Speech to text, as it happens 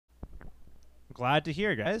Glad to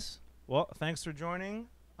hear, guys. Well, thanks for joining.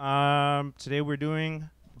 Today we're doing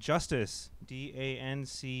Justice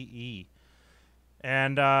D.A.N.C.E.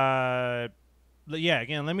 And yeah,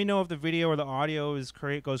 again, let me know if the video or the audio is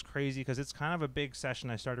goes crazy, because it's kind of a big session.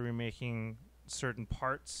 I started remaking certain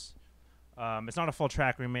parts. It's not a full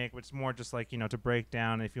track remake, but it's more just like, to break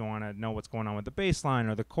down if you want to know what's going on with the bass line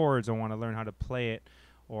or the chords, or want to learn how to play it,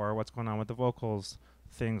 or what's going on with the vocals,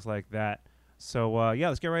 things like that. So yeah,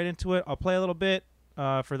 let's get right into it. I'll play a little bit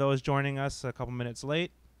for those joining us a couple minutes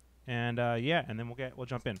late, and yeah, and then we'll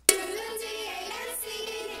jump in.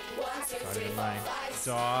 Starting in my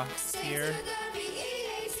DAW here.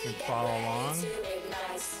 You can follow along.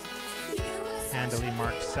 Handily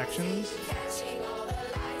marked sections.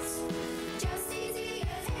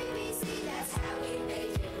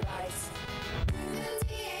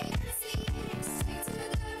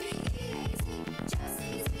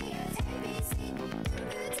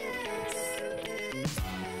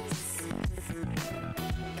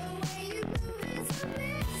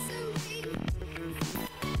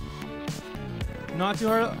 Not too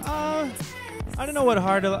hard. I don't know what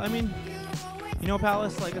hard. I mean,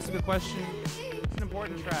 Palace. Like, that's a good question. It's an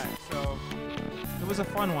important track, so it was a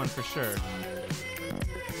fun one for sure.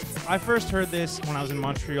 I first heard this when I was in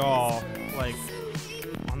Montreal, like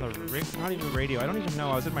on the not even the radio. I don't even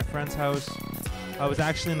know. I was at my friend's house. I was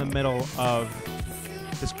actually in the middle of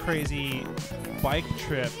this crazy bike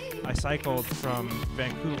trip. I cycled from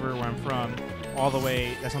Vancouver, where I'm from, all the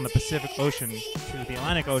way, that's on the Pacific Ocean, to the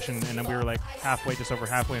Atlantic Ocean, and then we were like just over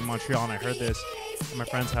halfway in Montreal, and I heard this at my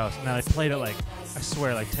friend's house, and then I played it like, I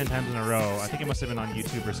swear, like 10 times in a row. I think it must have been on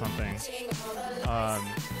YouTube or something.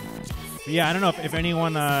 Yeah, I don't know if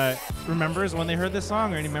anyone remembers when they heard this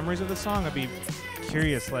song, or any memories of this song. I'd be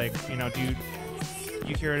curious, like, do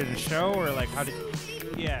you hear it at a show, or like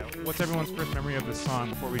yeah, what's everyone's first memory of this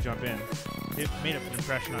song before we jump in? It made an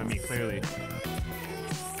impression on me, clearly.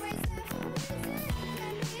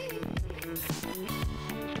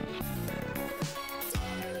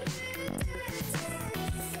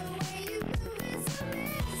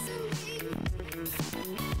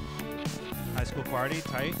 High school party,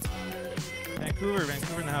 tight. Vancouver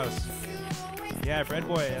in the house. Yeah, Bread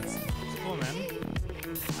Boy, that's cool, man.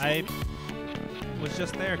 I was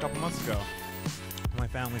just there a couple months ago. My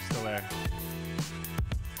family's still there.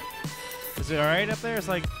 Is it alright up there? It's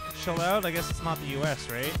like chill out? I guess it's not the US,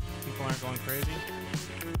 right? People aren't going crazy.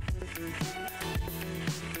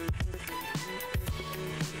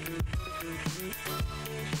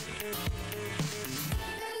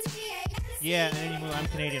 Yeah, and then I'm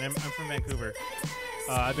Canadian. I'm from Vancouver.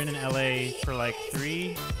 I've been in LA for like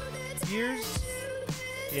 3 years.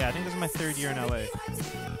 Yeah, I think this is my 3rd year in LA.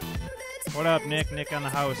 What up, Nick? Nick on the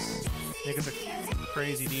house. Nick is a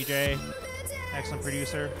crazy DJ, excellent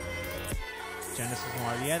producer. Genesis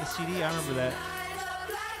Noir. Yeah, the CD, I remember that.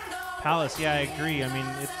 Palace, yeah, I agree. I mean,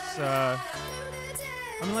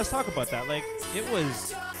 let's talk about that. Like, it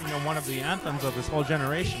was, one of the anthems of this whole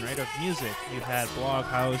generation, right, of music. You had Blog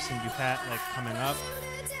House, and you had, like, coming up.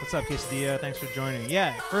 What's up, Quesadilla? Thanks for joining.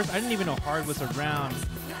 Yeah, first, I didn't even know Hard was around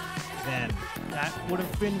then. That would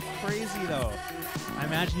have been crazy, though. I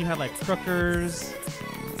imagine you had, like, Crookers.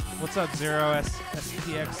 What's up, Zero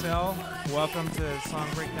SPXL? Welcome to Song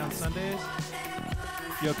Breakdown Sundays.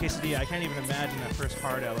 Yo, Quesadilla, I can't even imagine that first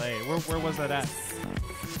Hard LA. Where was that at?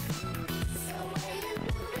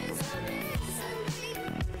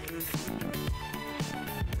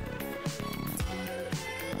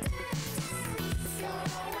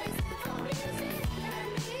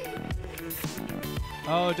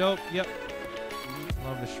 Oh, dope. Yep.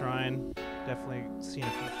 Love the Shrine. Definitely seen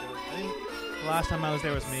a few shows. I think the last time I was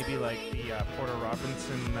there was maybe like the Porter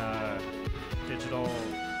Robinson digital,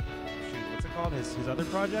 what's it called? His other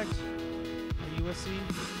project at USC.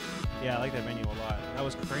 Yeah, I like that venue a lot. That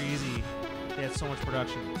was crazy. They had so much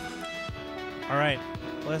production. All right,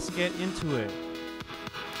 let's get into it.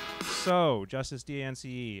 So, Justice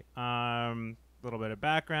D.A.N.C.E. Little bit of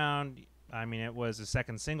background. I mean, it was the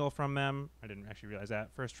second single from them. I didn't actually realize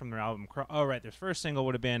that. First from their album. Oh, right. Their first single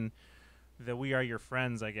would have been the We Are Your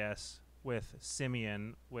Friends, I guess, with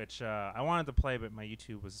Simeon, which I wanted to play, but my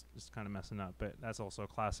YouTube was just kind of messing up. But that's also a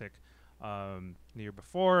classic. The year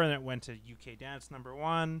before, and it went to UK Dance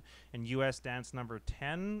 #1 and US Dance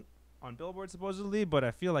 #10 on Billboard, supposedly. But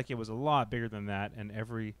I feel like it was a lot bigger than that, and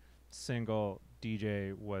every single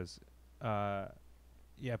DJ was, yeah,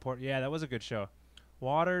 that was a good show.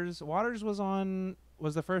 Waters was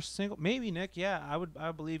the first single. Maybe, Nick. Yeah, I would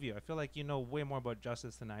believe you. I feel like you know way more about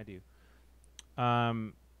Justice than I do.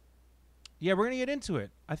 Yeah, we're gonna get into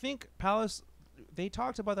it. I think Palace, they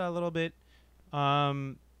talked about that a little bit.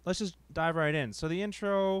 let's just dive right in. So the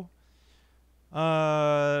intro,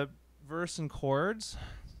 verse and chords.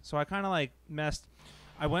 So I kind of like messed.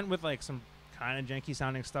 I went with like some kind of janky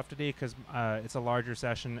sounding stuff today because it's a larger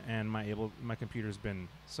session and my computer's been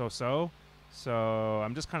so. So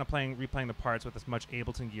I'm just kind of replaying the parts with as much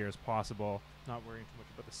Ableton gear as possible, not worrying too much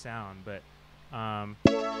about the sound. But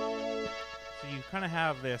so you kind of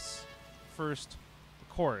have this first the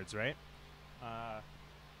chords, right? Let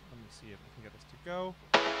me see if I can get this to go.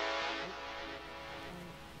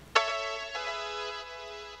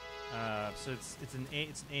 So it's an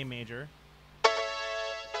A major.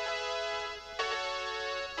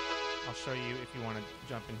 I'll show you if you want to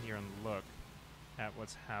jump in here and look at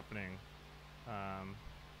what's happening. So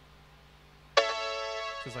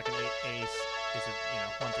it's like an A is a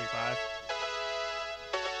 1 3 5.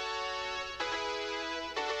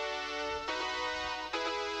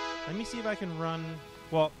 Let me see if I can run.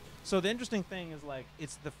 Well, so the interesting thing is like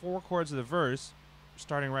it's the 4 chords of the verse,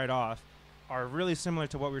 starting right off, are really similar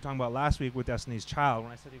to what we were talking about last week with Destiny's Child.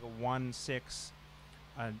 When I said you go 1 6,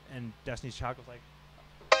 and Destiny's Child goes like.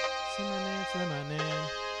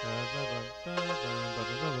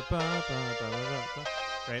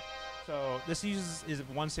 Right. So this is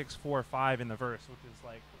 1 6 4 5 in the verse, which is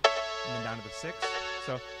like, and then down to the 6.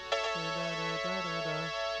 So. Right.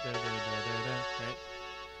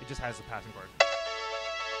 It just has the passing chord.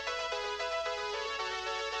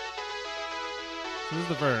 So this is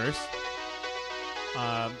the verse.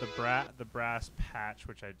 The brass patch,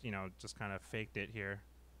 which I just kind of faked it here.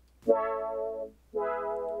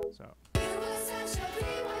 So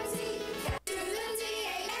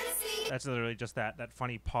that's literally just that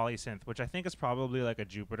funny polysynth, which I think is probably like a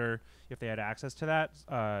Jupiter if they had access to that.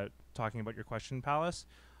 Talking about your question, Palace.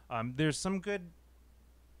 There's some good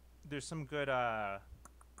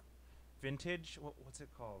vintage. What's it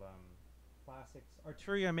called? Classics.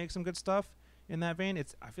 Arturia makes some good stuff in that vein.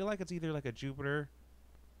 I feel like it's either like a Jupiter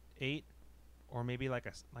 8 or maybe like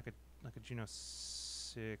a Juno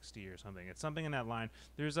 60 or something. It's something in that line.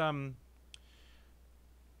 There's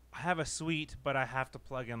I have a suite, but I have to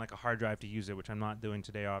plug in like a hard drive to use it, which I'm not doing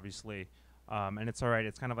today, obviously. And it's all right.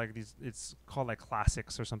 It's kind of like these. It's called like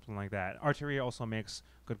classics or something like that. Arturia also makes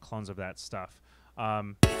good clones of that stuff.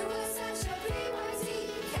 And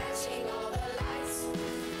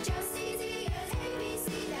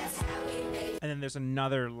then there's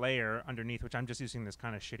another layer underneath, which I'm just using this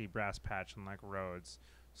kind of shitty brass patch on like Rhodes.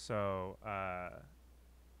 So,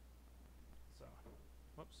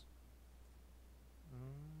 whoops.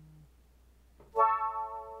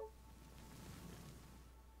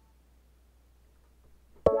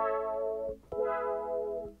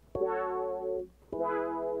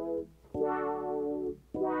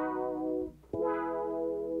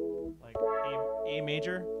 Like A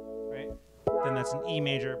major, right? Then that's an E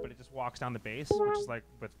major, but it just walks down the bass, which is like,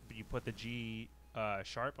 but you put the G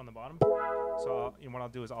sharp on the bottom. So what I'll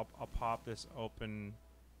do is I'll pop this open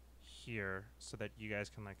here so that you guys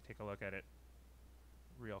can like take a look at it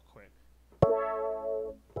real quick.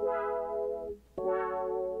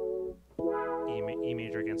 E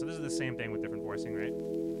major again. So this is the same thing with different voicing, right?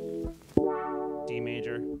 D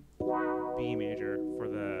major, B major for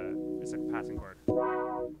it's like a passing chord.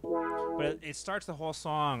 But it starts the whole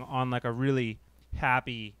song on like a really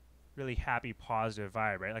happy, positive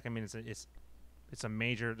vibe, right? Like, I mean, it's a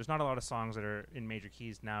major. There's not a lot of songs that are in major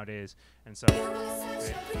keys nowadays, and so.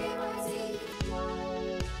 Right?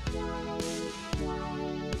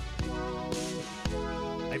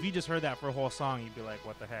 If you just heard that for a whole song, you'd be like,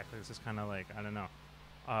 "What the heck?" This is kind of like, I don't know,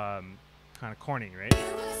 kind of corny, right?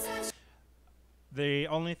 The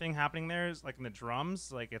only thing happening there is like in the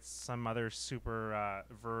drums, like it's some other super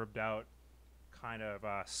verbed out kind of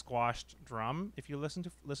squashed drum. If you listen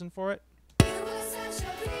for it.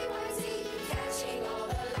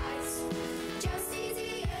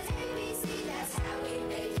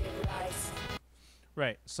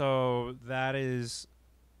 Right. So that is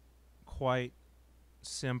quite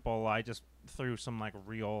simple. I just threw some like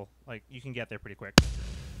real, like you can get there pretty quick.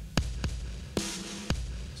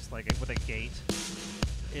 Just like with a gate.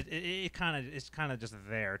 It's kind of just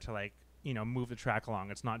there to like, move the track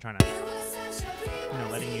along. It's not trying to,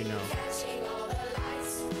 letting you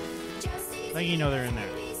know they're in there.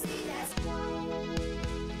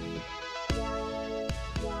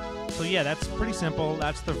 So yeah, that's pretty simple.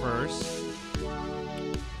 That's the verse.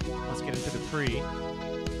 Let's get into the pre.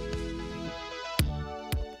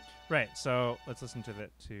 Right, so let's listen to the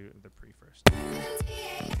pre first.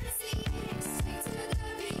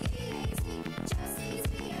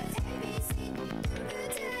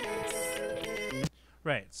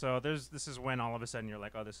 Right. So this is when all of a sudden you're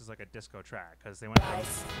like, oh, this is like a disco track because they went from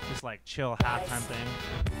this like chill halftime thing,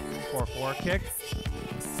 4/4 kick.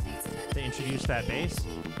 They introduced that bass.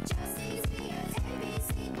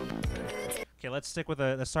 Okay, let's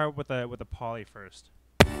start with the poly first.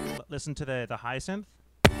 Listen to the high synth.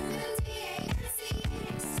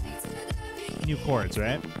 New chords,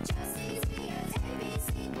 right?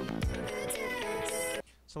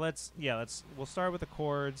 So we'll start with the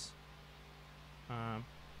chords.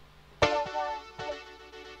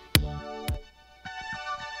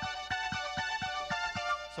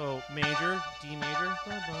 So major, D major,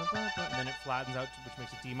 and then it flattens out, which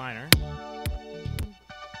makes it D minor.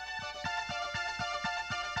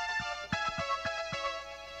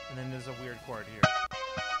 And then there's a weird chord here.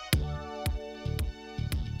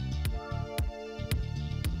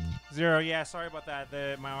 0, yeah, sorry about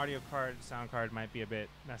that. My audio sound card might be a bit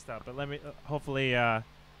messed up, but let me hopefully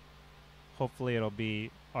it'll be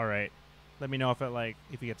all right. Let me know if it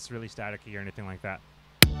gets really staticky or anything like that.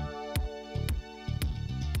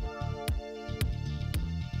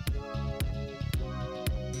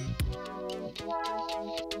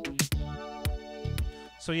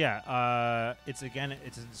 So yeah, it's a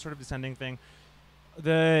sort of descending thing.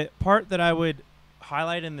 The part that I would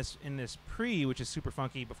highlight in this pre, which is super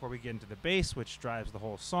funky before we get into the bass, which drives the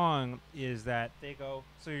whole song, is that they go.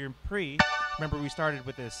 So your pre. Remember, we started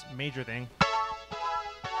with this major thing.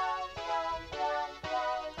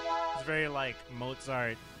 It's very like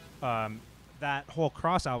Mozart. That whole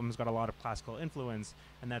Cross album's got a lot of classical influence,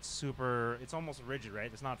 and that's super. It's almost rigid,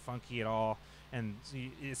 right? It's not funky at all, and so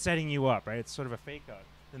it's setting you up, right? It's sort of a fake out.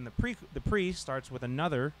 Then the pre starts with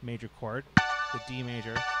another major chord, the D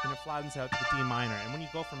major, then it flattens out to the D minor. And when you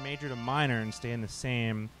go from major to minor and stay in the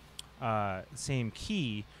same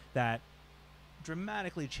key, that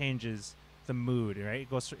dramatically changes the mood, right?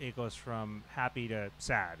 It goes from happy to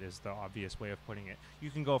sad is the obvious way of putting it.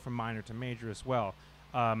 You can go from minor to major as well.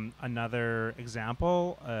 Another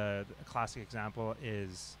example, a classic example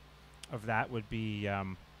of that would be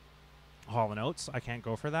Hall & Oates. I Can't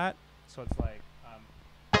Go For That. So it's like,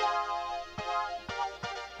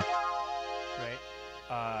 right?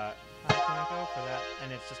 I can't go for that.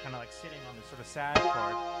 And it's just kind of like sitting on this sort of sad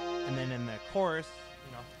chord. And then in the chorus,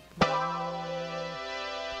 you know.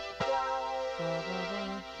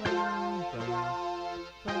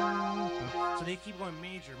 So they keep going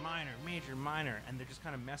major, minor, and they're just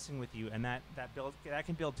kind of messing with you, and that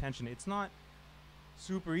can build tension. It's not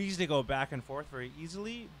super easy to go back and forth very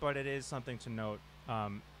easily, but it is something to note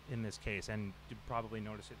in this case, and you probably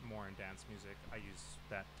notice it more in dance music. I use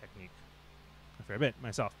that technique a fair bit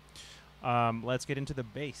myself. Let's get into the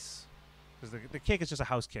bass, because the kick is just a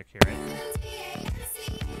house kick here, right?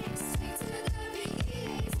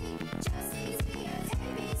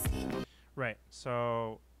 Right,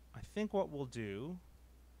 so I think what we'll do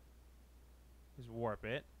is warp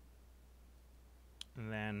it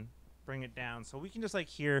and then bring it down so we can just like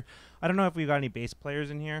hear. I don't know if we've got any bass players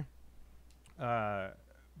in here,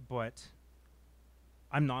 but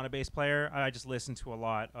I'm not a bass player. I just listen to a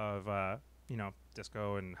lot of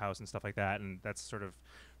disco and house and stuff like that, and that's sort of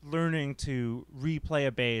learning to replay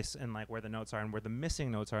a bass and like where the notes are and where the missing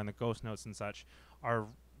notes are and the ghost notes and such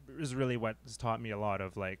is really what has taught me a lot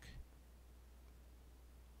of like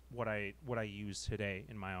what I use today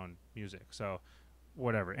in my own music. So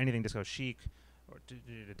whatever, anything disco chic or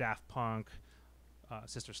Daft Punk,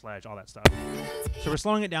 Sister Sledge, all that stuff. So we're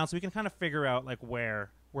slowing it down so we can kind of figure out like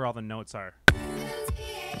where all the notes are.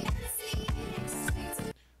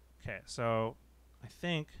 Okay, so I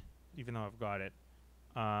think, even though I've got it,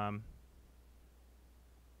 let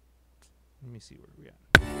me see where we at.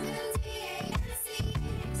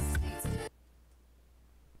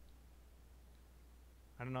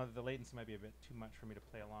 I don't know, the latency might be a bit too much for me to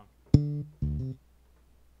play along.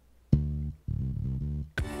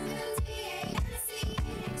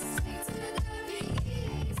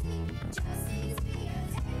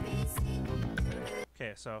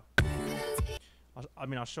 Okay, so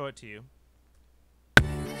I'll show it to you.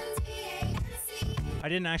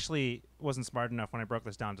 I wasn't smart enough when I broke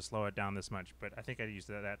this down to slow it down this much, but I think I used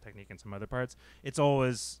that technique in some other parts. It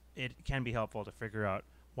can be helpful to figure out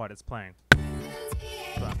what it's playing.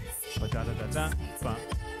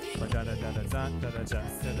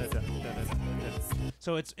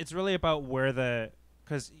 So it's really about where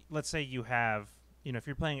because let's say you have, if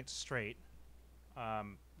you're playing it straight,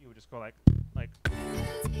 you would just go like,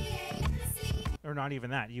 or not even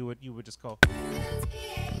that. You would just go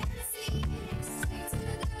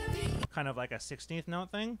kind of like a 16th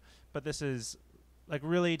note thing, but this is like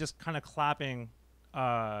really just kind of clapping.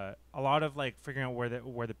 A lot of like figuring out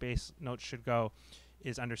where the bass notes should go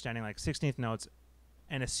is understanding like 16th notes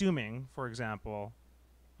and assuming, for example,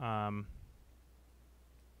 because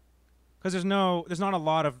there's not a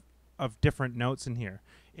lot of different notes in here.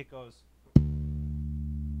 It goes.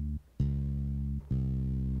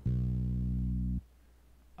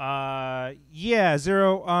 Yeah,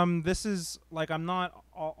 zero. This is like I'm not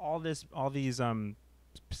all these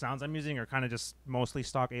sounds I'm using are kind of just mostly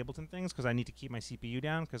stock Ableton things because I need to keep my CPU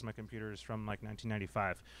down because my computer is from like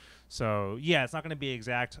 1995. So yeah, it's not going to be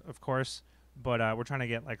exact, of course, but we're trying to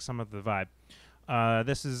get like some of the vibe.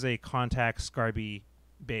 This is a Contact Scarby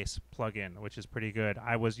bass plugin, which is pretty good.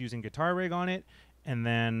 I was using Guitar Rig on it, and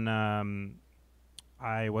then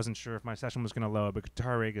I wasn't sure if my session was going to load, but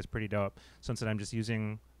Guitar Rig is pretty dope. So instead I'm just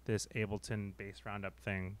using this Ableton bass roundup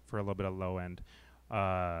thing for a little bit of low end.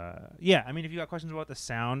 Yeah, I mean, if you got questions about the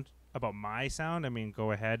sound, about my sound, I mean,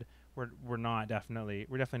 go ahead. We're definitely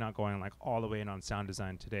not going like all the way in on sound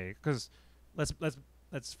design today, because let's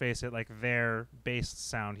face it, like their bass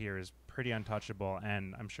sound here is pretty untouchable,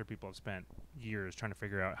 and I'm sure people have spent years trying to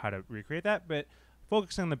figure out how to recreate that. But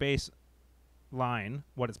focusing on the bass line,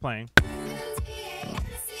 what it's playing.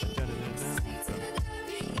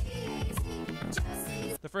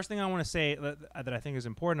 The first thing I want to say that I think is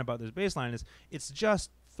important about this bass line is it's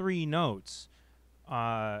just 3 notes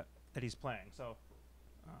that he's playing. So,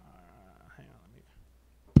 hang on, let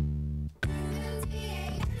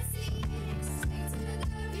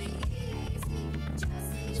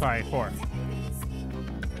me. Sorry, 4.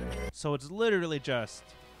 So it's literally just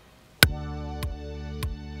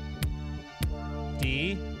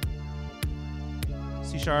D,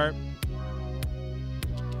 C sharp.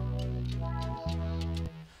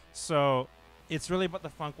 So it's really about the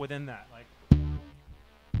funk within that, like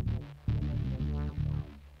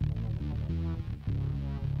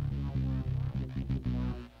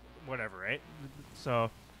whatever, right? So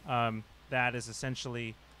that is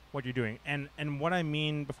essentially what you're doing. And what I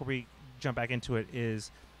mean before we jump back into it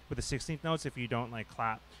is with the 16th notes, if you don't like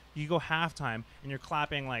clap, you go halftime and you're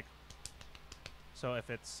clapping like. So if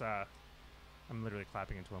it's, I'm literally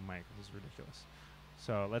clapping into a mic. This is ridiculous.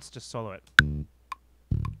 So let's just solo it.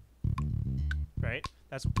 Right?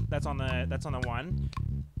 That's on the 1.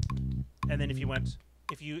 And then if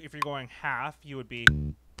you're going half, you would be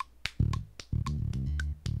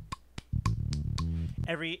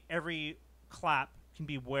every clap can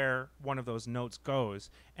be where one of those notes goes.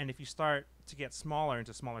 And if you start to get smaller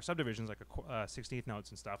into smaller subdivisions like a 16th notes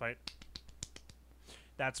and stuff, right?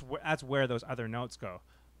 That's where those other notes go.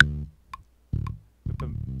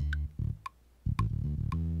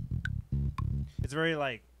 It's very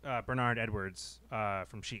like Bernard Edwards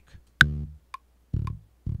from Chic.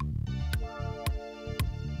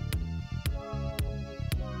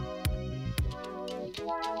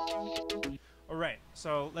 All right,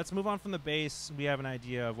 so let's move on from the bass. We have an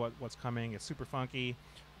idea of what's coming. It's super funky.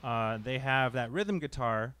 They have that rhythm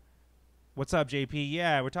guitar. What's up, JP?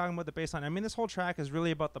 Yeah, we're talking about the bass line. I mean, this whole track is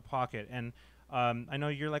really about the pocket, and I know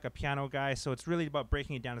you're like a piano guy, so it's really about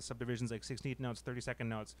breaking it down to subdivisions like 16th notes, 32nd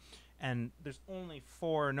notes, and there's only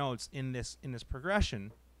 4 notes in this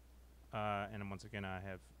progression. And once again, I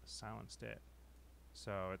have silenced it,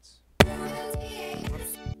 so it's.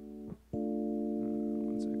 Whoops.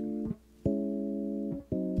 One second.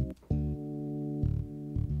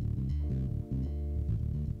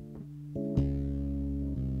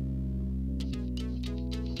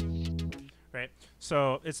 Right,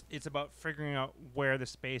 so it's about figuring out where the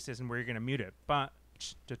space is and where you're gonna mute it.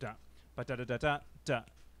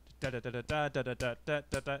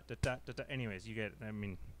 Anyways, you get it. I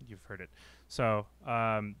mean, you've heard it. So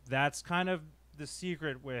that's kind of the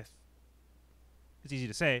secret with. It's easy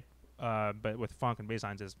to say, but with funk and bass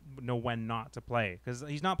lines is know when not to play, because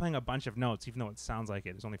he's not playing a bunch of notes, even though it sounds like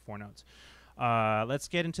it. There's only 4 notes. Let's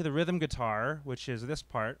get into the rhythm guitar, which is this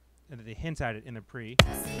part, and they hint at it in the pre.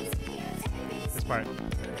 This part.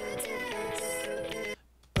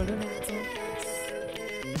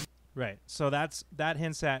 Right. So that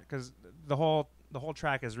hints at, because the whole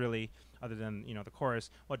track is really, other than the chorus,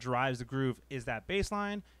 what drives the groove is that bass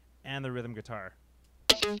line and the rhythm guitar.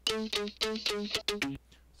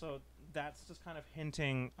 So that's just kind of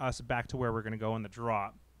hinting us back to where we're going to go in the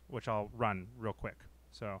drop, which I'll run real quick.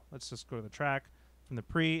 So let's just go to the track from the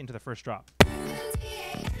pre into the first drop.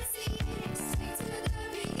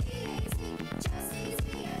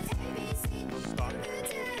 Stop.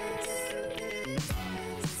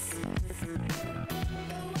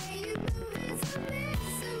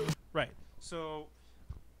 Right. So,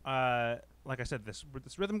 like I said, this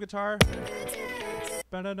rhythm guitar.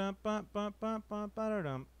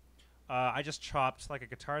 I just chopped like a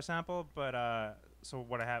guitar sample, but so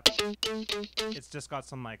what I have, it's just got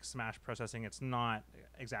some like smash processing. It's not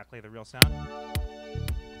exactly the real sound.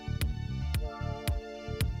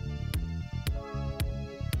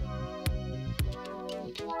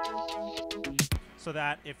 So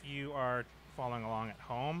that if you are following along at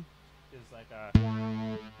home, is like a.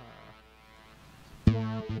 How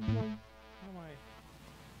do I?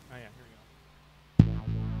 Oh yeah, here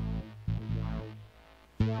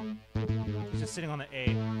we go. It's just sitting on the A,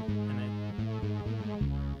 and then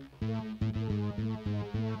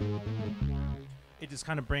it just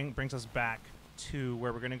kind of brings us back to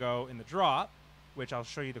where we're gonna go in the drop, which I'll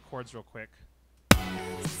show you the chords real quick.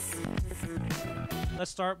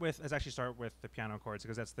 Let's actually start with the piano chords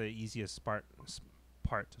because that's the easiest part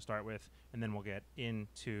to start with, and then we'll get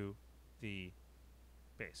into the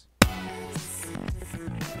bass.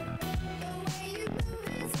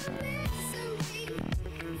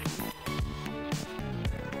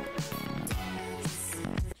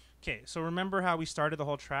 Okay, so remember how we started the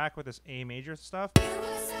whole track with this A major stuff?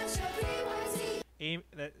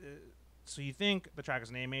 So you think the track is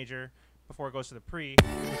an A major before it goes to the pre,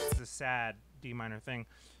 which is a sad D minor thing.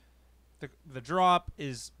 The drop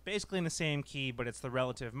is basically in the same key, but it's the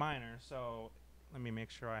relative minor. So let me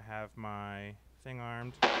make sure I have my thing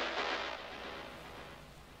armed.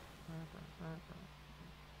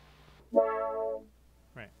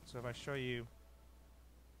 Right, so if I show you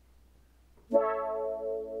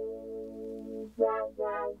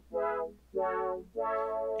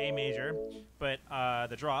A major, but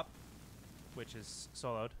the drop, which is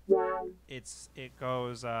soloed, it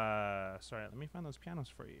goes sorry, let me find those pianos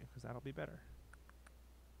for you because that'll be better.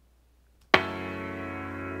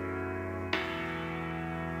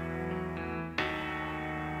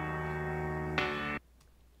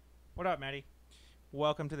 What up, Maddie?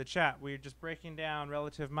 Welcome to the chat. We're just breaking down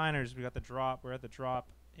relative minors. We got the drop. We're at the drop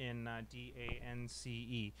in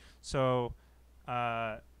D.A.N.C.E. So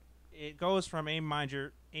it goes from A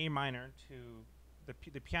minor to the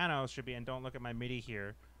piano should be, and don't look at my MIDI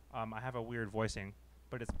here. I have a weird voicing,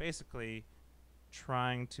 but it's basically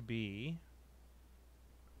trying to be.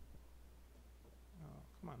 Oh,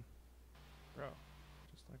 come on, bro,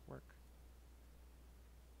 just like work.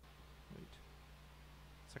 Wait,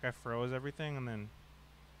 it's like I froze everything, and then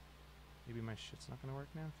maybe my shit's not gonna work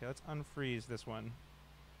now. Okay, let's unfreeze this one.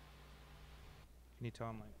 Can you tell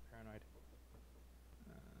I'm like paranoid?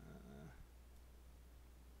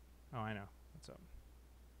 Oh, I know. What's up?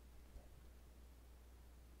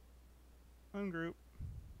 Ungroup.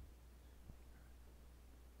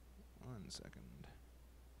 1 second.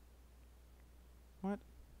 What?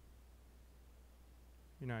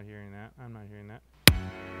 You're not hearing that. I'm not hearing that. Oh,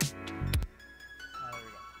 there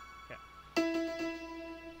we go. Okay.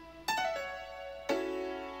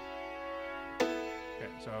 Okay,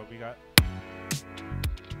 so we got.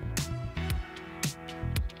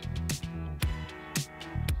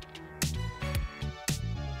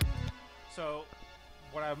 So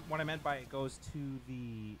what I meant by it goes to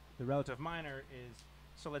the relative minor is,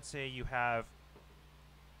 so let's say you have,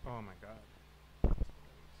 oh my god, why did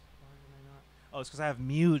I not? Oh, it's because I have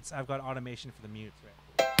mutes. I've got automation for the mutes, right?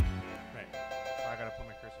 Right. So I gotta put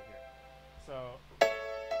my cursor here. So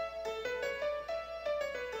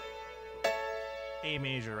A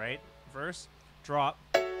major, right? Verse, drop,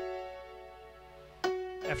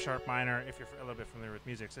 F sharp minor. If you're a little bit familiar with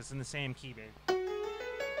music, so it's in the same key, babe.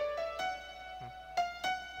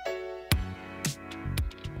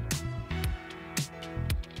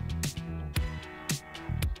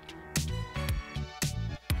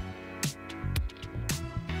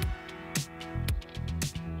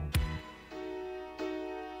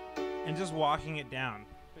 And just walking it down.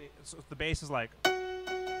 So the bass is like,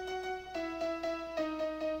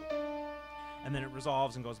 and then it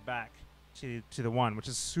resolves and goes back to the one, which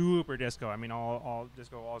is super disco. I mean, all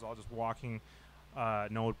disco is all just walking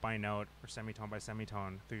note by note or semitone by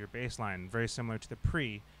semitone through your bass line, very similar to the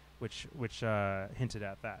pre, which hinted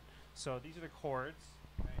at that. So these are the chords.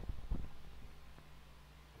 Right?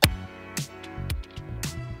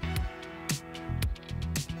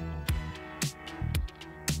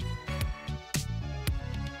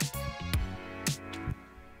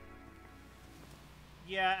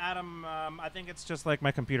 Yeah, Adam, I think it's just like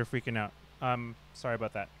my computer freaking out. Sorry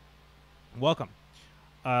about that. Welcome.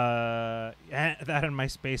 That and my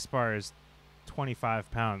space bar is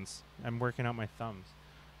 25 pounds. I'm working out my thumbs.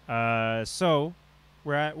 So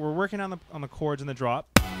we're working on the chords and the drop.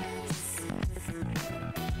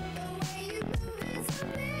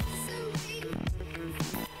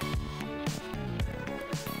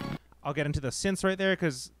 I'll get into the synths right there,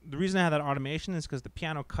 because the reason I have that automation is because the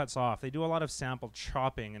piano cuts off. They do a lot of sample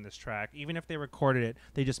chopping in this track. Even if they recorded it,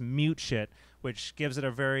 they just mute shit, which gives it a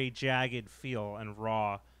very jagged feel and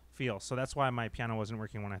raw feel. So that's why my piano wasn't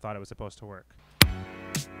working when I thought it was supposed to work.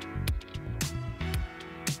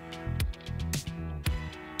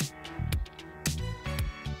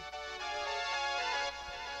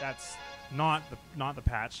 That's not the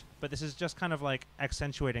patch, but this is just kind of like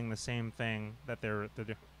accentuating the same thing that they're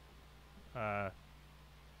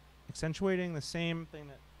accentuating the same thing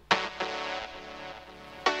that. I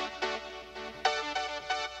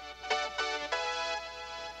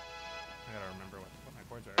gotta remember what my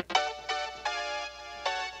chords are.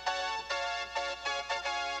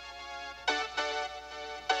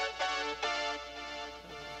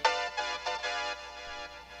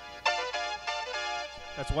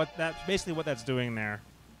 That's basically what that's doing there.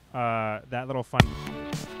 That little fun.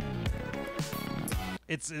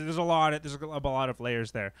 There's a lot of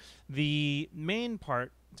layers there. The main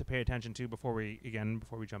part to pay attention to before we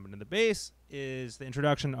jump into the bass is the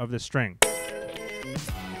introduction of the string.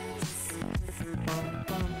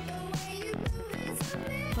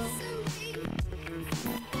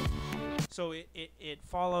 So it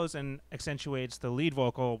follows and accentuates the lead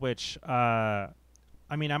vocal, which I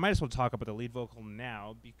mean, I might as well talk about the lead vocal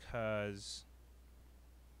now because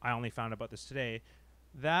I only found out about this today.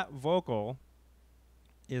 That vocal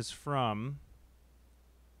is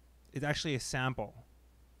it's actually a sample.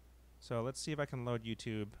 So let's see if I can load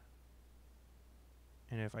YouTube.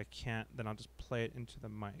 And if I can't, then I'll just play it into the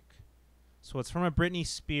mic. So it's from a Britney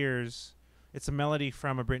Spears. It's a melody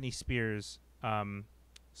from a Britney Spears song.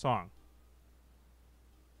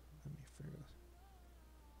 Let me figure this.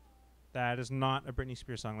 That is not a Britney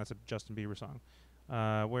Spears song. That's a Justin Bieber song.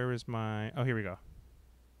 Where is my... Oh, here we go.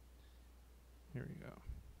 Here we go.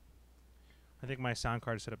 I think my sound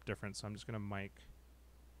card is set up different, so I'm just going to mic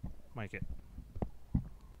it.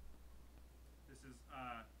 This is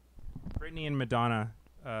Britney and Madonna,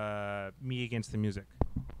 Me Against the Music.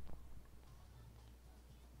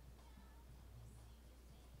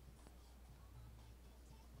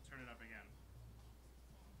 Turn it up again.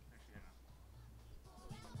 Actually, hang on.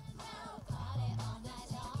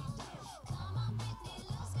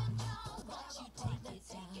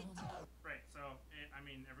 Right, so, I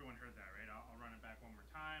mean, everyone heard that, right? I'll run it back one more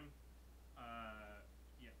time.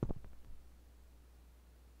 Yeah.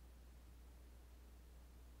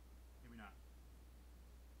 Maybe not.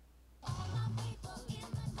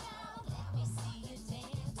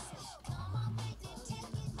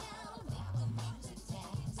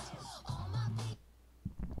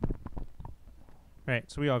 Right,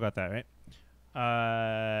 so we all got that, right?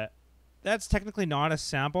 That's technically not a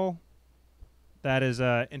sample. That is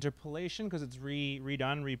interpolation because it's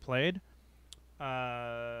redone, replayed.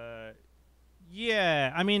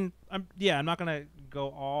 Yeah, I mean, I'm not gonna go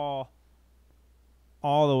all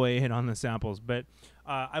the way in on the samples, but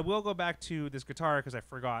I will go back to this guitar because I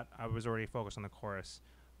forgot. I was already focused on the chorus.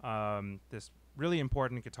 This really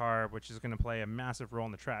important guitar, which is going to play a massive role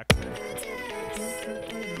in the track.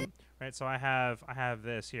 Right, so I have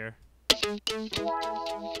this here.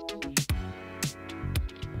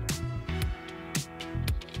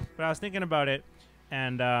 But I was thinking about it,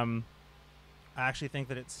 and I actually think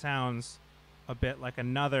that it sounds a bit like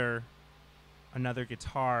another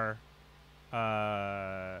guitar in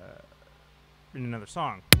another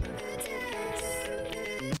song.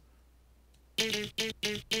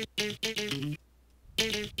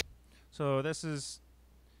 So this is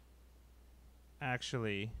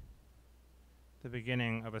actually the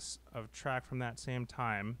beginning of a track from that same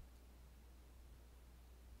time.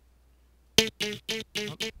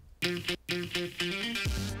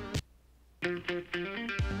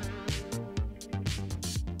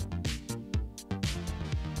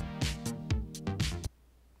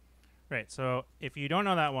 Right, so if you don't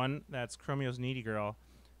know that one, that's Chromeo's Needy Girl,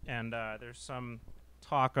 and there's some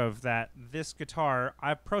talk of that this guitar,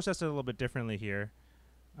 I've processed it a little bit differently here.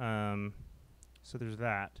 So there's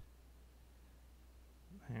that.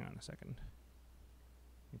 Hang on a second.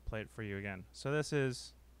 Let me play it for you again. So this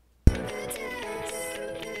is...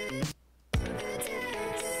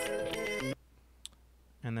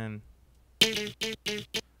 And then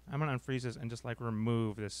I'm going to unfreeze this and just like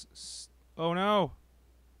remove this. Oh no!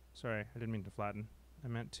 Sorry, I didn't mean to flatten. I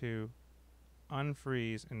meant to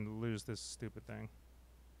unfreeze and lose this stupid thing.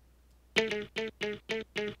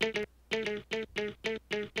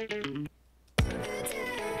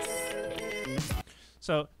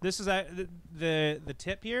 So this is the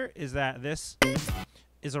tip here is that this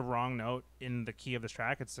is a wrong note in the key of this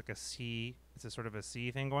track. It's like a C. It's a sort of a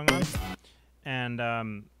C thing going on, and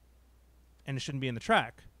and it shouldn't be in the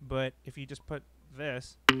track. But if you just put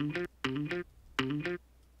this,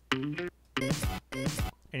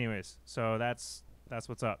 anyways, so that's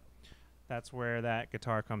what's up. That's where that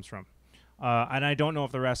guitar comes from. And I don't know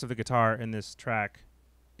if the rest of the guitar in this track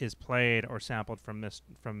is played or sampled from this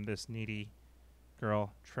Needy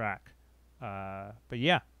Girl track. But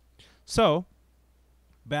yeah. So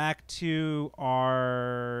back to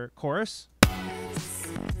our chorus. This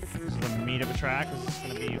is the meat of the track. This is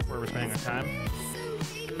going to be where we're spending our time.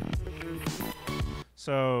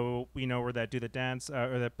 So we know where that do the dance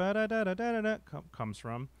or that ba-da-da-da-da-da comes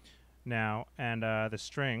from now, and the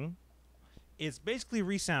string is basically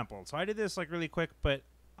resampled. So I did this like really quick, but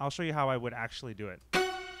I'll show you how I would actually do it.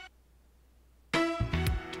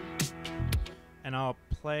 And I'll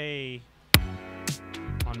play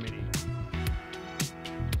on MIDI.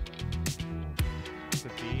 The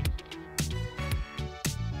B.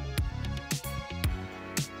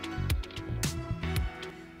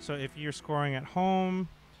 So if you're scoring at home,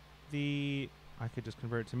 I could just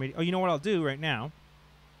convert it to MIDI. Oh, you know what I'll do right now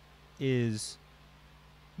is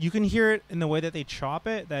you can hear it in the way that they chop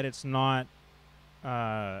it, that it's not,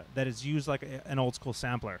 that it's used like an old school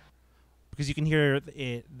sampler. Because you can hear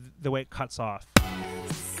it, the way it cuts off.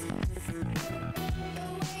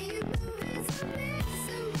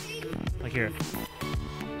 Like here.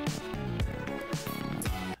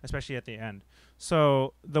 Especially at the end.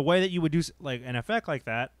 So the way that you would do like an effect like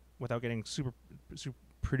that without getting super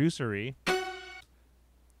producery,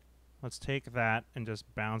 let's take that and just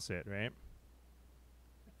bounce it, right?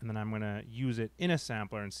 And then I'm going to use it in a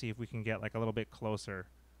sampler and see if we can get like a little bit closer.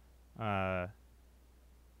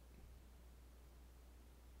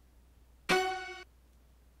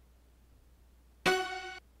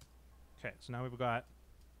 Okay, so now we've got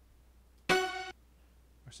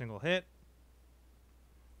our single hit.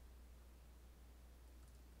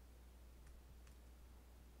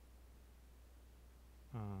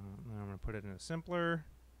 Now I'm going to put it in a simpler,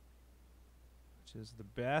 which is the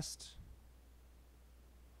best.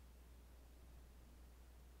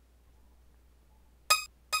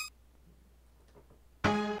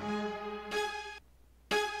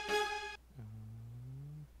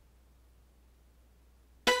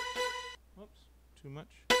 Oops, too much.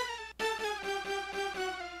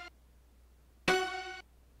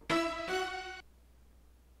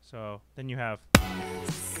 So then you have.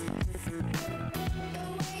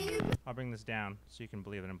 I'll bring this down so you can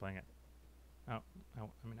believe that I'm playing it. Oh, I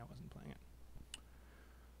mean, I wasn't playing it.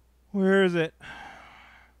 Where is it?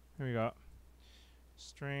 Here we go.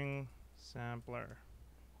 String sampler.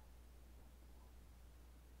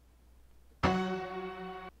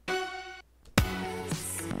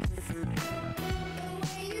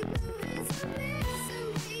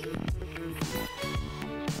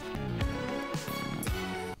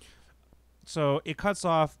 So it cuts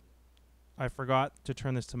off. I forgot to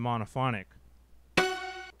turn this to monophonic.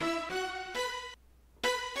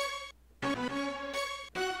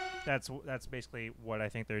 That's basically what I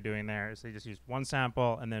think they're doing there. Is they just used one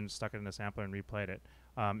sample and then stuck it in a sampler and replayed it.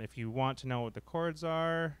 If you want to know what the chords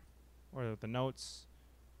are or the notes,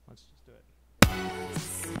 let's just do it.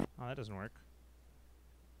 Oh, that doesn't work.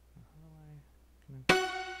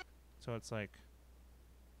 So it's like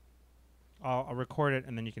I'll record it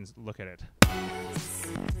and then you can look at it.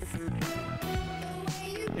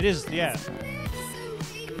 It is, yeah.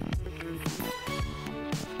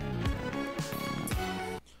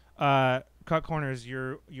 Cut corners,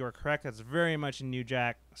 you're correct. That's very much a New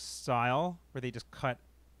Jack style, where they just cut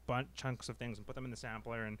chunks of things and put them in the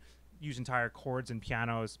sampler and use entire chords and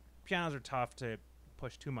pianos. Pianos are tough to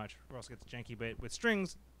push too much, or else it gets janky. But with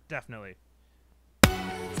strings, definitely.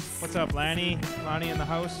 What's up, Lanny? Lonnie in the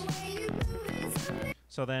house.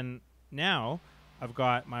 So then now I've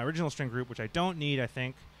got my original string group, which I don't need, I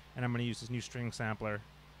think, and I'm going to use this new string sampler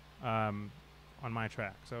on my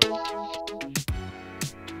track. So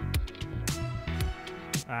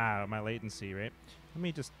my latency, right? Let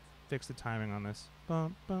me just fix the timing on this.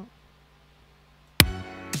 Bum, bum.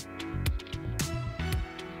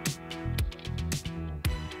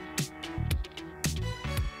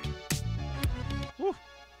 Woo!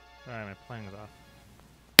 Alright, my playing is off.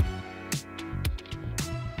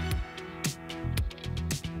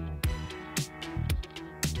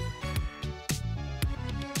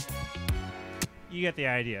 You get the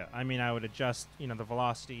idea. I mean, I would adjust, the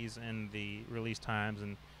velocities and the release times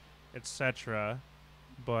and etc.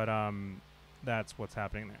 But that's what's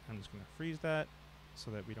happening there. I'm just going to freeze that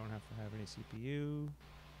so that we don't have to have any CPU.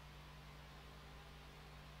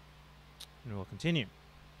 And we'll continue.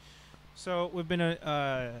 So we've been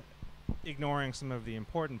ignoring some of the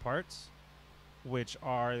important parts. which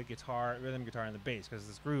are the guitar, rhythm guitar, and the bass, because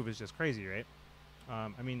this groove is just crazy, right?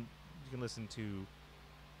 I mean, you can listen to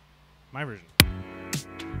my version.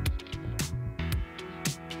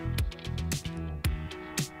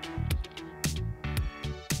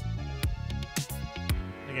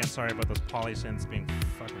 Again, sorry about those polysynths being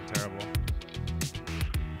fucking terrible.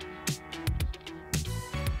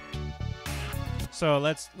 So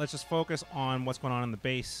let's just focus on what's going on in the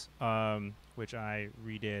bass, which I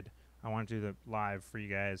redid. I wanted to do the live for you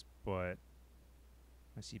guys, but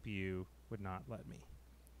my CPU would not let me.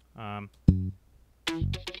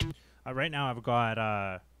 Right now I've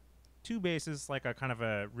got 2 basses, like a kind of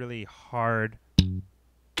a really hard.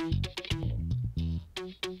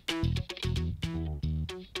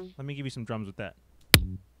 Let me give you some drums with that.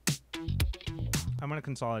 I'm going to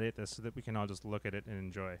consolidate this so that we can all just look at it and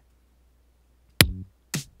enjoy.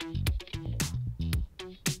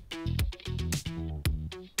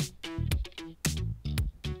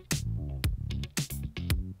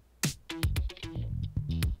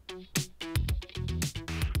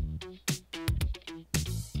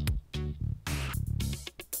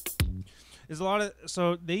 There's a lot of,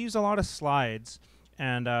 so they use a lot of slides,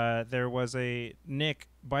 and there was a Nick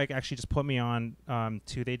Bike actually just put me on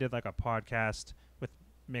to, they did like a podcast with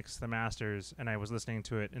Mix the Masters, and I was listening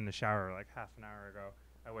to it in the shower like half an hour ago.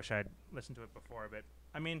 I wish I'd listened to it before, but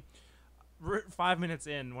I mean, 5 minutes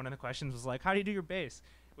in, one of the questions was like, how do you do your bass?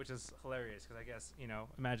 Which is hilarious, because I guess, you know,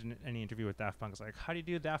 imagine any interview with Daft Punk is like, how do you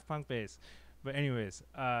do Daft Punk bass? But anyways,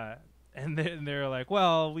 and they're like,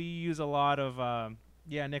 well, we use a lot of,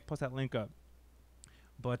 yeah, Nick, post that link up.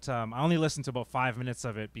 But I only listened to about 5 minutes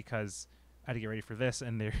of it because I had to get ready for this,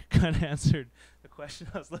 and they kind of answered the question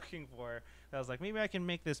I was looking for. I was like, maybe I can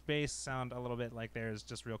make this bass sound a little bit like theirs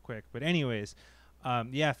just real quick. But anyways,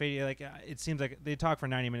 yeah, Fady, like it seems like they talk for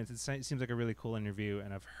 90 minutes. It seems like a really cool interview,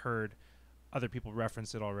 and I've heard other people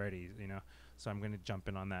reference it already, you know, so I'm going to jump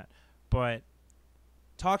in on that. But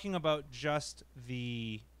talking about just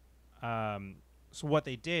the so what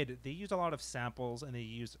they did, they used a lot of samples, and they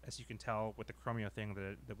used, as you can tell, with the Chromeo thing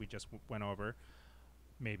that we just went over,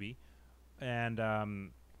 maybe. And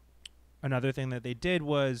another thing that they did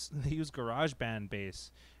was they used GarageBand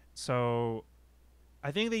bass. So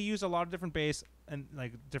I think they used a lot of different bass and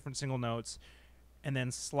like different single notes, and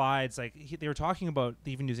then slides. Like they were talking about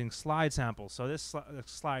even using slide samples. So this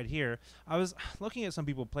slide here, I was looking at some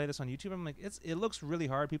people play this on YouTube. I'm like, it looks really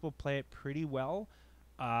hard. People play it pretty well.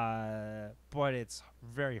 But it's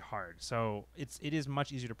very hard. So it is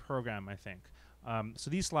much easier to program, I think.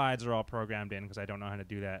 So these slides are all programmed in because I don't know how to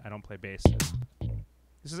do that. I don't play bass.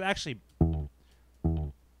 This is actually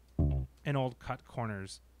an old Cut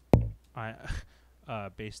Corners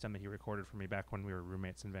bass stem that he recorded for me back when we were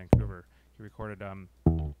roommates in Vancouver. He recorded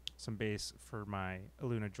some bass for my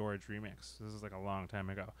Luna George remix. This is like a long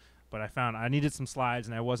time ago. But I found I needed some slides,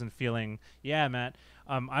 and I wasn't feeling. Yeah, Matt.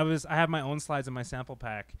 I have my own slides in my sample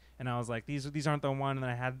pack, and I was like, these aren't the one. And then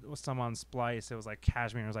I had some on Splice. It was like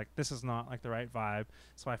Cashmere. I was like, this is not like the right vibe.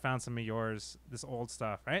 So I found some of yours, this old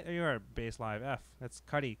stuff. Right there you are, Bass Live F. That's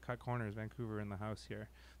Cuddy, Cut Corners, Vancouver in the house here.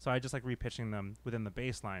 So I just like repitching them within the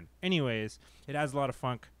bass line. Anyways, it adds a lot of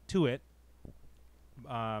funk to it.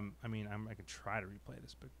 I mean, I could try to replay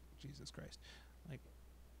this, but Jesus Christ, like.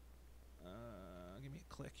 Give me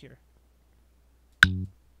a click here.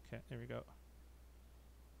 Okay, there we go.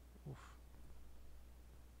 Oof.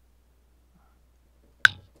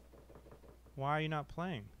 Why are you not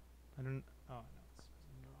playing? I don't. Oh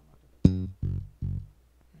no.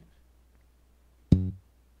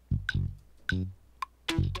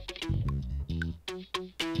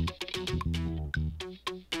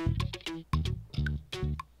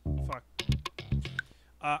 Fuck.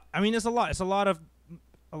 I mean, it's a lot. It's a lot of.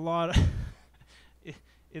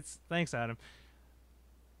 It's thanks, Adam.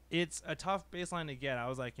 It's a tough bass line to get. I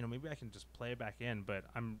was like, you know, maybe I can just play it back in, but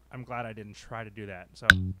I'm glad I didn't try to do that. So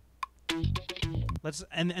let's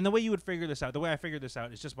and the way you would figure this out, the way I figured this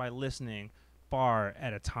out is just by listening bar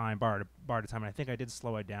at a time, bar to time. And I think I did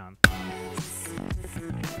slow it down.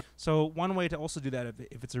 So one way to also do that,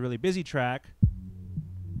 if it's a really busy track.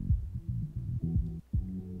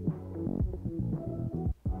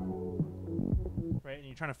 Right, and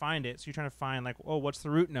you're trying to find it, so you're trying to find like, oh, what's the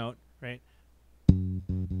root note, right?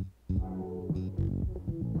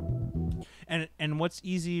 And what's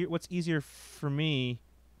easier for me?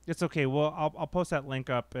 It's okay. Well, I'll post that link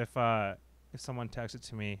up if someone texts it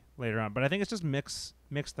to me later on. But I think it's just mix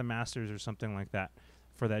the masters or something like that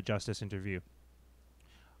for that Justice interview.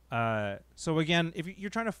 So again, if you're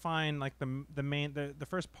trying to find like the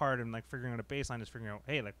first part and like figuring out a bass line is figuring out,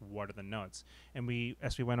 hey, like what are the notes? And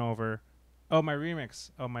as we went over. Oh, my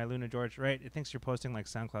remix. Oh, my Luna George. Right. It thinks you're posting like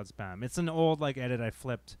SoundCloud spam. It's an old like edit I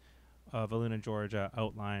flipped of a Luna George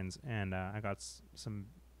outlines, and I got some.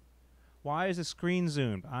 Why is the screen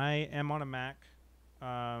zoomed? I am on a Mac.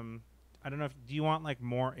 I don't know if do you want like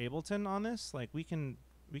more Ableton on this? Like we can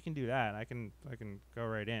do that. I can go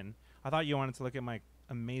right in. I thought you wanted to look at my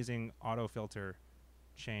amazing auto filter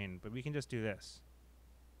chain, but we can just do this.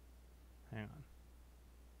 Hang on.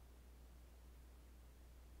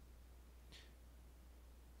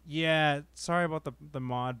 Yeah, sorry about the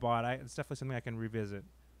mod bot. It's definitely something I can revisit.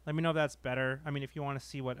 Let me know if that's better. I mean, if you want to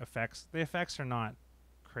see what effects, the effects are not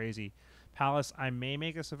crazy. Palace, I may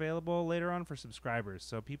make this available later on for subscribers,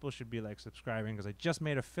 so people should be like subscribing because I just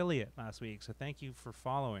made affiliate last week. So thank you for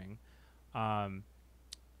following. On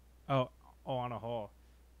a whole.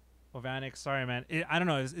 Vanik, sorry man. I don't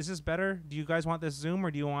know. Is this better? Do you guys want this zoom,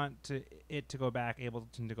 or do you want it to go back,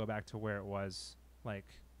 Ableton to go back to where it was, like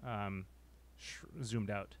zoomed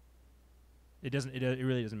out? It doesn't. It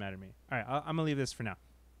really doesn't matter to me. All right, I'm gonna leave this for now.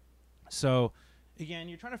 So, again,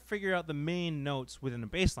 you're trying to figure out the main notes within a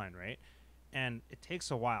bass line, right? And it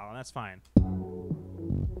takes a while, and that's fine.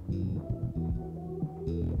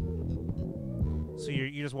 So you're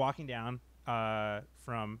just walking down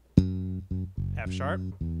from F sharp,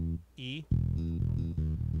 E.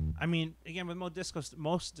 I mean, again, with most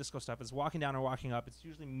disco stuff, it's walking down or walking up. It's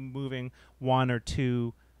usually moving one or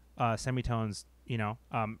two semitones, you know,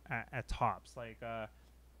 at tops. Like,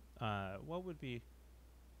 what would be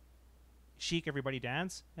Chic? Everybody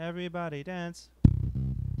dance. Everybody dance.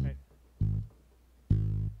 Right.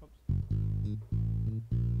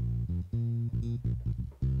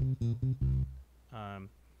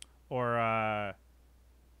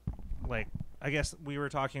 Like, I guess we were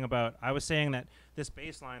talking about, I was saying that this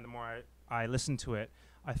bass line, the more I listened to it,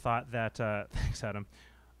 I thought that, thanks Adam,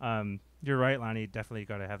 you're right, Lonnie, definitely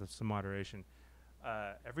got to have some moderation.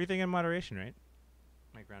 Everything in moderation, right?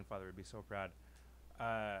 My grandfather would be so proud.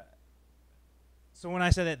 So when I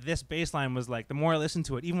said that this bass line was like, the more I listened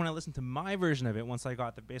to it, even when I listened to my version of it, once I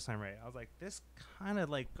got the bass line right, I was like, this kind of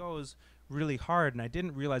like goes really hard, and I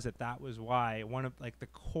didn't realize that was why one of like the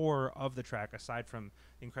core of the track, aside from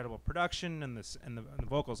the incredible production and the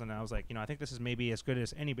vocals, and I was like, you know, I think this is maybe as good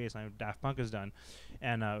as any bass line Daft Punk has done,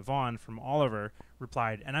 and Vaughn from Oliver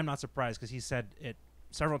replied, and I'm not surprised because he said it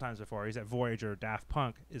several times before. He said Voyager Daft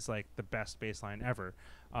Punk is like the best bass line ever,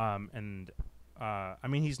 I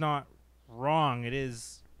mean, he's not wrong. It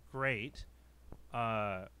is great,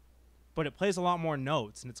 but it plays a lot more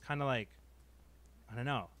notes, and it's kind of like, I don't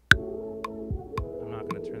know. I'm not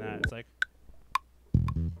gonna turn that. It's like,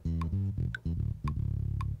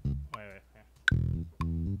 wait.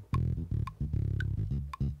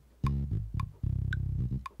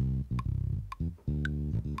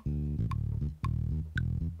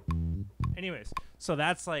 Anyways, so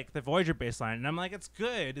that's like the Voyager bass line, and I'm like, it's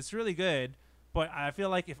good. It's really good. But I feel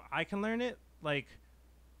like if I can learn it, like,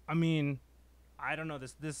 I mean, I don't know,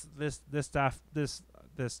 this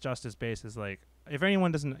Justice bass is like, if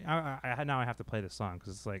anyone doesn't, now I have to play this song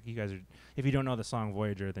because it's like, you guys are, if you don't know the song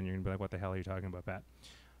Voyager, then you're gonna be like, what the hell are you talking about, Pat?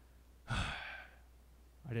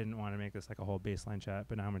 I didn't want to make this like a whole baseline chat,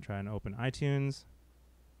 but now I'm gonna try and open iTunes.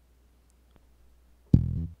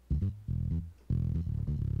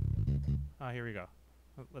 Here we go.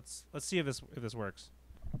 Let's see if this works.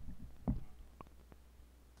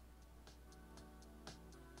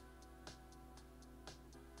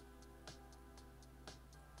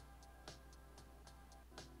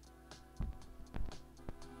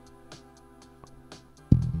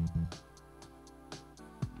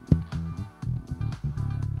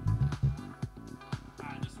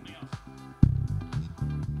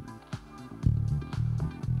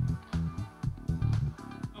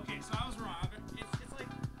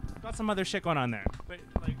 Some other shit going on there, but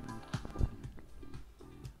like,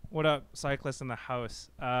 what up, cyclists in the house?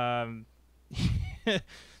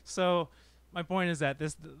 So my point is that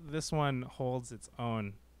this one holds its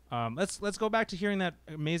own. Let's go back to hearing that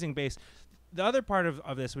amazing bass. The other part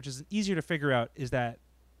of this, which is easier to figure out, is that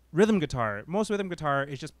rhythm guitar. Most rhythm guitar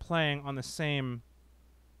is just playing on the same.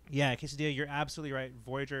 Yeah, Quesadilla, you're absolutely right.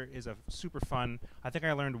 Voyager is a super fun. I think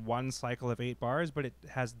I learned one cycle of 8 bars, but it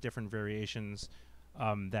has different variations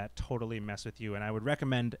that totally mess with you. And I would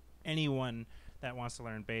recommend anyone that wants to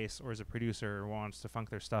learn bass or is a producer or wants to funk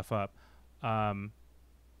their stuff up,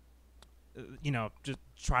 you know, just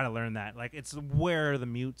try to learn that. Like, it's where the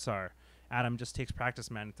mutes are. Adam just takes practice,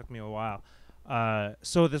 man. It took me a while.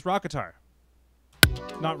 So this rock guitar.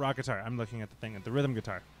 Not rock guitar. I'm looking at the thing, at the rhythm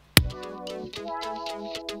guitar. Oh,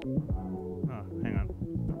 hang on.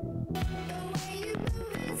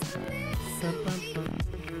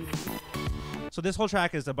 So this whole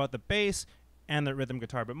track is about the bass and the rhythm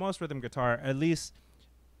guitar, but most rhythm guitar, at least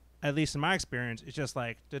in my experience, it's just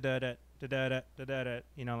like da da da da da da da da.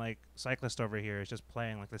 You know, like Cyclist over here is just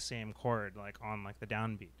playing like the same chord, like on like the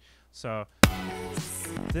downbeat. So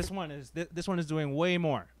this one is doing way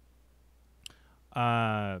more. So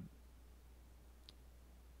I'll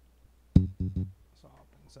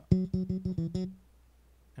bring this up,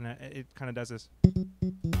 and it kind of does this.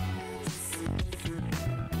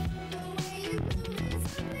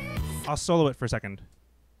 I'll solo it for a second.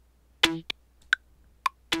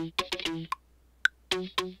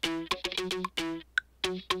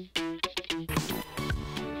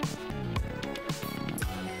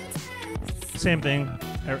 Same thing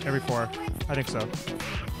every 4. I think so.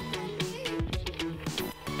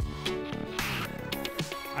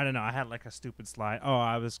 I don't know. I had like a stupid slide. Oh,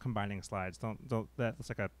 I was combining slides. Don't. That looks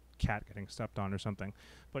like a cat getting stepped on or something.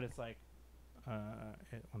 But it's like,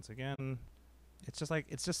 once again, it's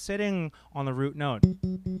just sitting on the root note.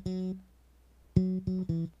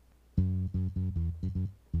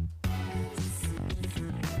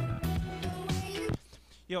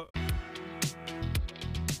 Yo.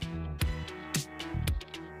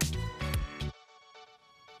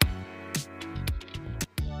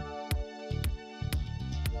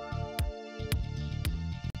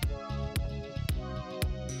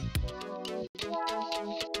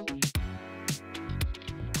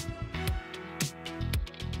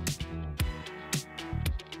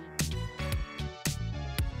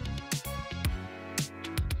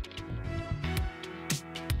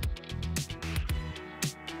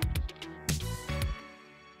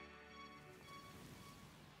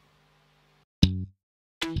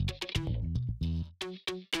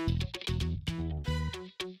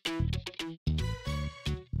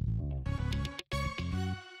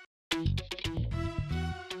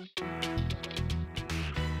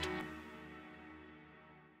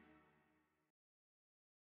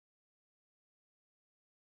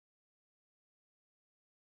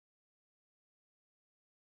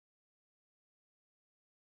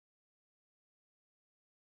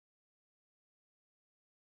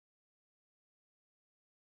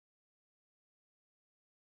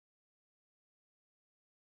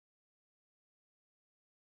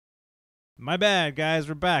 My bad, guys.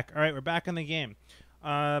 We're back. All right, we're back in the game.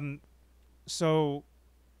 So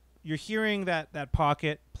you're hearing that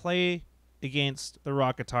pocket play against the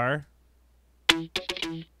rock guitar,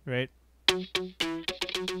 right? Give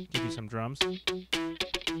you some drums.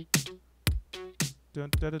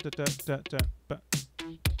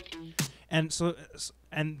 And so,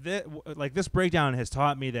 like this breakdown has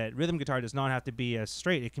taught me that rhythm guitar does not have to be as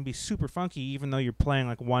straight. It can be super funky, even though you're playing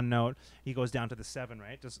like one note. He goes down to the 7,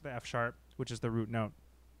 right? Just the F sharp, which is the root note,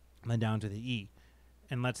 and then down to the E,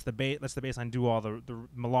 and lets the bass line do all the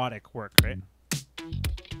melodic work, right?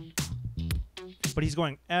 But he's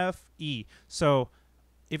going F E. So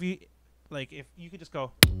if you could just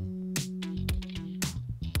go.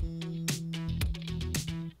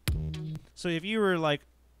 So if you were like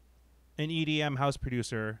an EDM house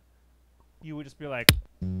producer, you would just be like,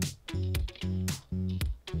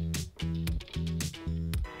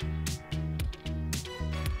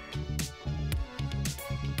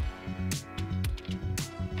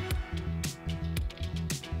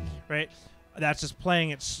 right? That's just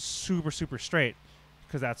playing it super, super straight,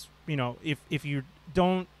 because that's, you know, if you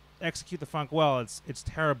don't execute the funk well, it's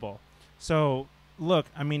terrible. So look,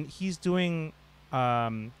 I mean, he's doing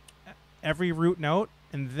every root note,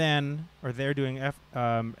 and then, or they're doing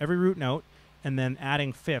every root note, and then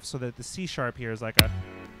adding fifth, so that the C sharp here is like a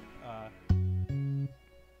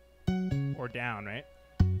or down, right?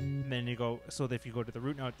 And then you go, so that if you go to the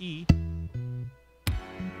root note E,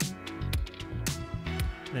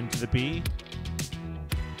 then to the B,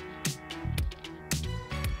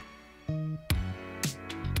 and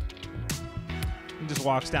just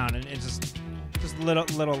walks down, and it's just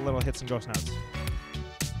little hits and ghost notes.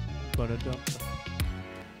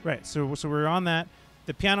 Right, so we're on that.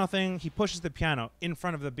 The piano thing, he pushes the piano in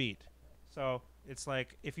front of the beat. So it's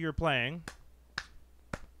like if you're playing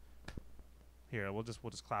here, we'll just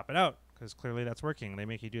clap it out, because clearly that's working. They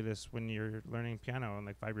make you do this when you're learning piano and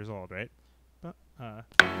like 5 years old, right?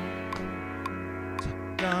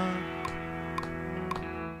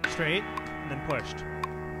 Straight, and then pushed.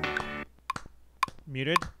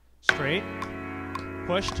 Muted, straight,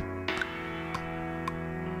 pushed,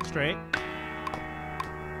 straight,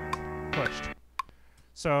 pushed.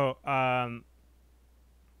 So,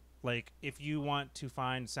 like, if you want to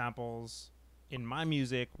find samples in my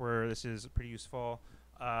music where this is pretty useful,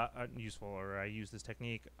 or I use this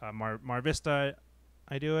technique, Mar Vista,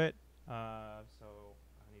 I do it. So I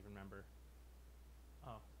don't even remember.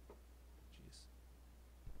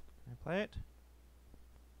 Can I play it?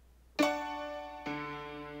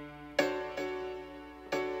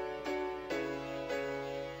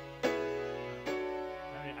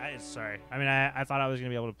 Sorry. I mean, I thought I was going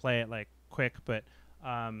to be able to play it, like, quick, but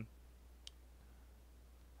I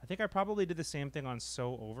think I probably did the same thing on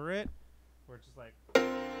So Over It, where it's just like 1,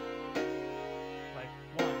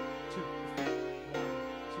 2, 1, 2,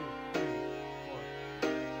 3, 4.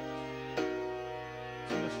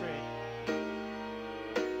 Single straight.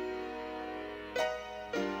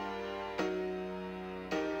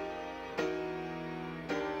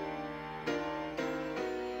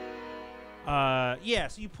 Yeah,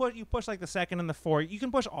 so you push like the second and the 4. You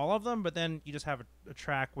can push all of them, but then you just have a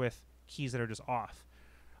track with keys that are just off.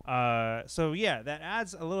 So yeah, that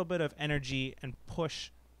adds a little bit of energy and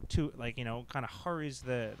push to, like, you know, kind of hurries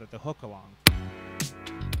the hook along.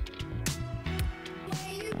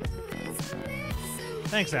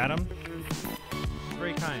 Thanks, Adam.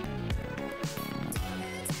 Very kind.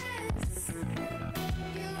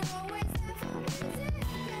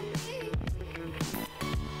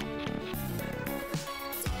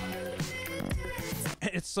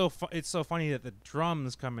 It's so funny that the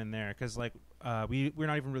drums come in there, because like we're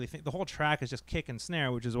not even really the whole track is just kick and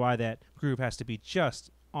snare, which is why that groove has to be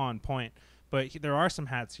just on point. But there are some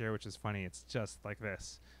hats here, which is funny. It's just like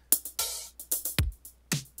this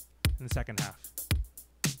in the second half,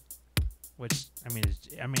 which I mean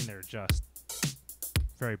they're just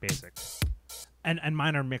very basic, and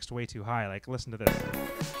mine are mixed way too high. Like, listen to this.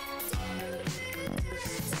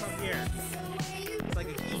 From here, it's like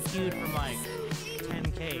a EQ'd from like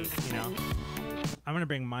 10K, you know. I'm gonna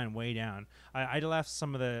bring mine way down. I left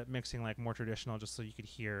some of the mixing like more traditional, just so you could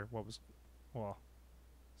hear what was, so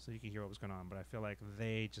you could hear what was going on. But I feel like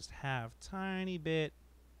they just have tiny bit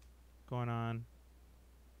going on.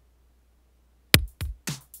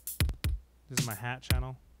 This is my hat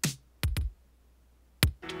channel.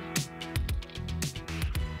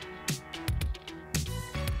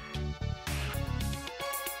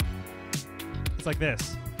 It's like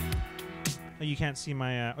this. Oh, you can't see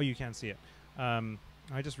my. Oh, you can't see it.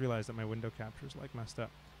 I just realized that my window capture's like messed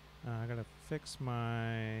up. I gotta fix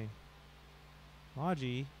my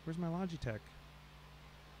Logi. Where's my Logitech?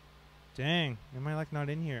 Dang, am I like not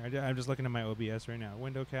in here? I'm just looking at my OBS right now.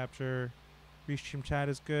 Window capture, restream chat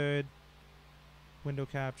is good. Window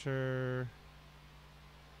capture.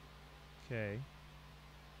 Okay.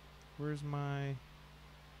 Where's my?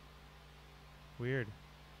 Weird.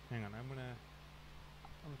 Hang on, I'm gonna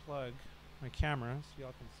unplug my camera so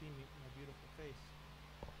y'all can see me, my beautiful face.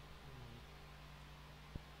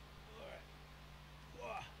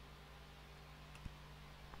 Alright.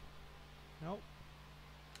 Nope.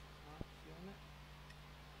 Not feeling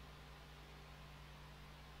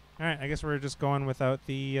it. Alright, I guess we're just going without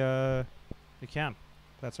the cam.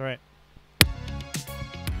 That's alright.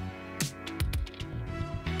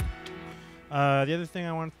 The other thing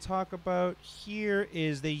I want to talk about here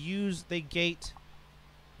is they gate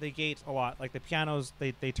a lot. Like the pianos,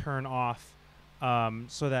 they turn off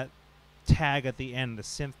so that tag at the end, the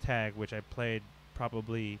synth tag, which I played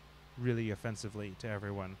probably really offensively to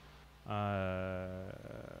everyone.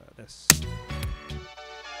 This.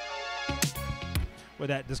 Where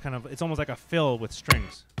that just kind of, it's almost like a fill with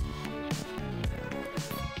strings.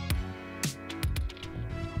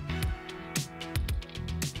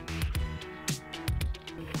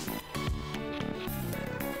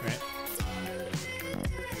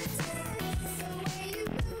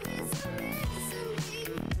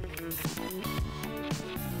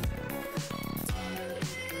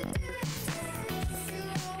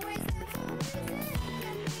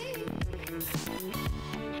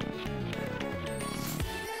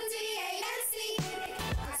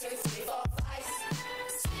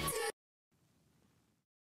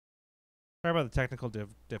 Sorry about the technical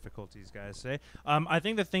difficulties, guys. I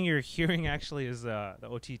think the thing you're hearing actually is the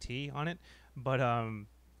OTT on it, but I'm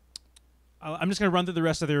just gonna run through the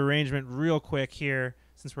rest of the arrangement real quick here,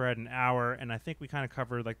 since we're at an hour, and I think we kind of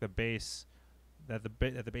covered like the bass, that the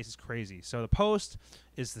bass is crazy. So the post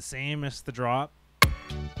is the same as the drop.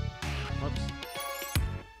 Whoops.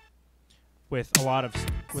 With a lot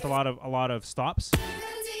of stops,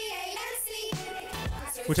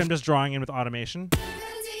 which I'm just drawing in with automation.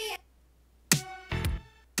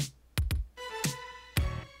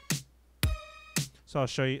 So I'll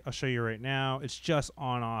show you right now. It's just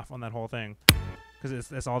on off on that whole thing, because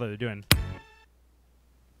that's all that they're doing.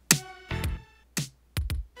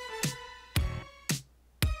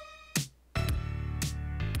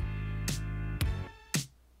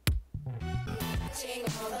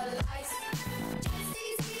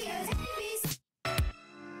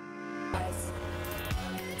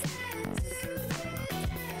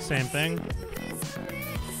 Same thing.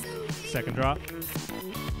 Second drop.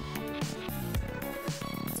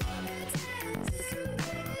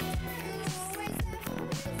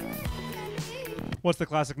 What's the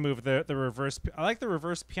classic move? The reverse. I like the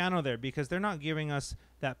reverse piano there because they're not giving us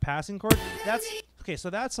that passing chord. That's okay. So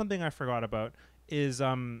that's something I forgot about. Is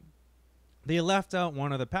they left out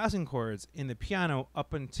one of the passing chords in the piano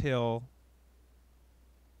up until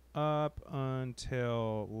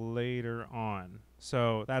later on.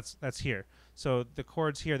 So that's here. So the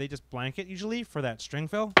chords here, they just blanket usually for that string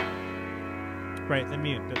fill. Right, the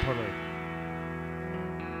mute, totally.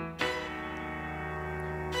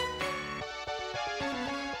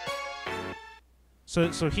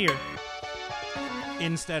 So here,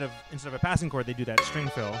 instead of a passing chord, they do that string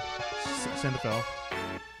fill, synth fill,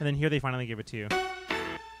 and then here they finally give it to you.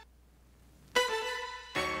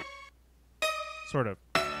 Sort of.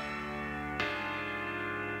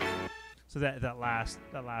 So that last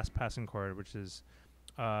passing chord, which is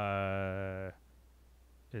it's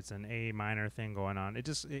an A minor thing going on. It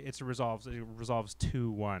resolves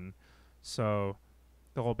 2-1. So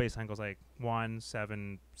the whole bass line goes like 1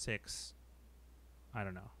 7 6. I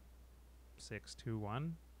don't know, 6 2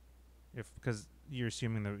 1. Because you're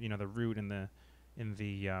assuming the root in the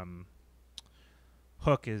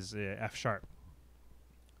hook is F sharp.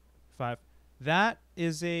 5. That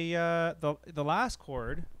is the last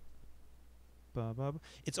chord.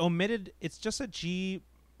 It's omitted. It's just a G.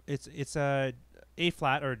 It's a A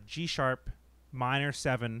flat or G sharp minor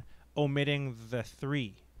 7, omitting the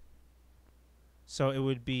 3. So it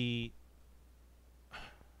would be.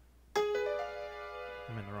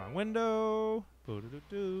 I'm in the wrong window. God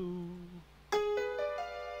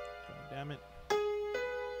damn it.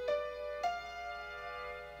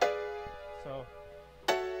 So.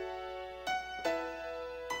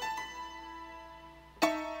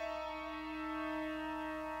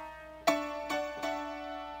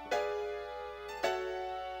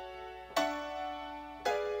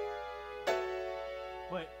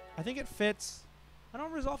 Wait, I think it fits. I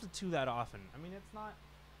don't resolve to 2 that often. I mean, it's not.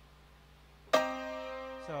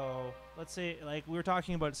 So let's say, like we were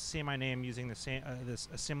talking about, say my name using the same a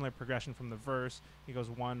similar progression from the verse. It goes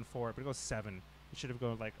 1 4, but it goes 7. It should have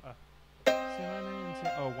gone like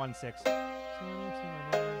 1 6.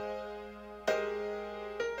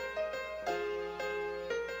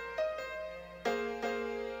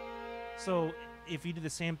 So if you do the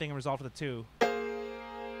same thing and resolve to the 2, it'd be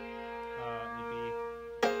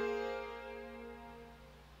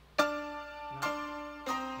no,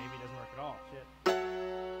 maybe it doesn't work at all. Shit.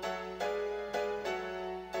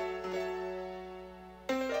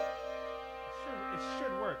 It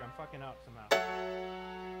should work. I'm fucking up somehow.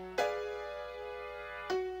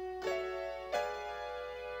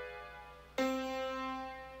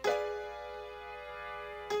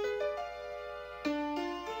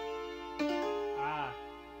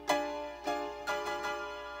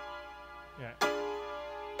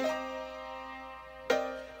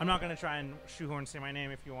 I'm not going to try and shoehorn Say My Name.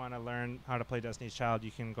 If you want to learn how to play Destiny's Child, you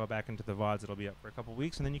can go back into the VODs. It'll be up for a couple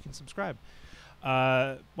weeks, and then you can subscribe.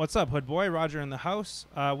 What's up, Hood Boy? Roger in the house.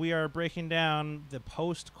 We are breaking down the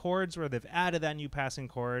post chords where they've added that new passing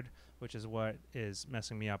chord, which is what is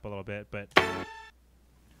messing me up a little bit, but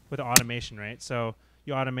with the automation, right? So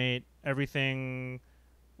you automate everything.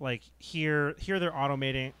 Like here they're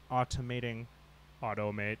automate off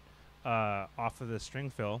of the string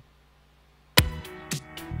fill.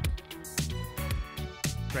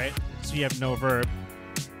 Right? So you have no verb.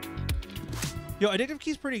 Yo, Addictive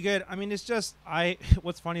Key's pretty good. I mean, it's just,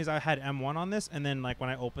 what's funny is I had M1 on this, and then, like, when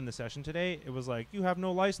I opened the session today, it was like, you have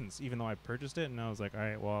no license, even though I purchased it, and I was like, all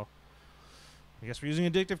right, well, I guess we're using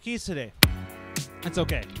Addictive Keys today. It's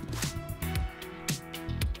okay.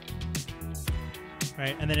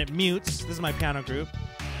 Right? And then it mutes. This is my piano group.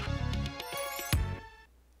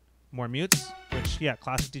 More mutes, which, yeah,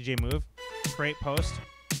 classic DJ move. Great post.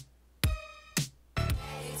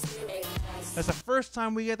 That's the first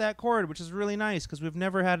time we get that chord, which is really nice because we've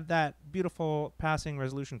never had that beautiful passing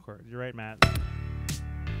resolution chord. You're right, Matt.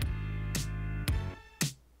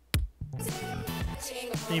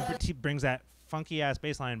 Then he brings that funky ass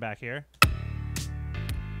bass line back here.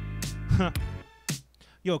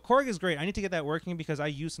 Yo, Korg is great. I need to get that working because I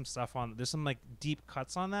use some stuff on. There's some like deep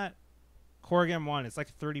cuts on that. Korg M1. It's like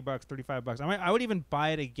 $30, $35. I would even buy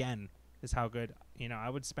it again. Is how good. You know, I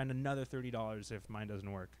would spend another $30 if mine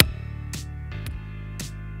doesn't work.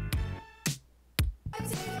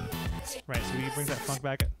 Right, so he brings that funk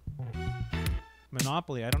back.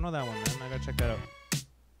 Monopoly, I don't know that one, man. I gotta check that out.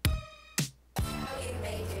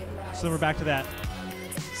 So we're back to that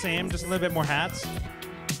same, just a little bit more hats.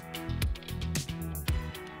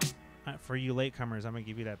 for you latecomers, I'm gonna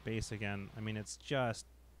give you that bass again. I mean, it's just,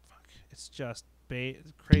 fuck, it's just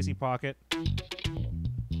crazy pocket,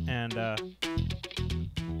 and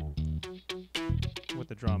with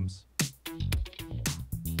the drums.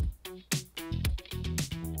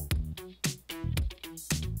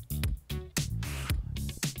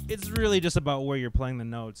 It's really just about where you're playing the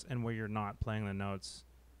notes and where you're not playing the notes.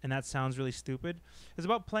 And that sounds really stupid. It's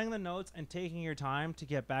about playing the notes and taking your time to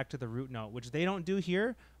get back to the root note, which they don't do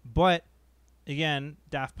here. But, again,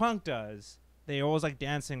 Daft Punk does. They always like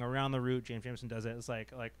dancing around the root. James Jameson does it. It's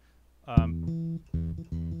like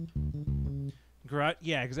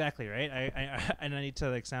yeah, exactly, right? I need to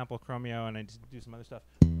like sample Chromeo, and I need to do some other stuff.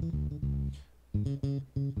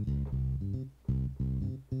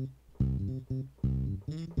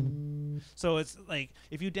 So it's like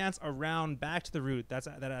if you dance around back to the root, that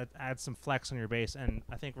adds some flex on your bass, and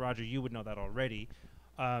I think Roger, you would know that already.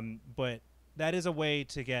 But that is a way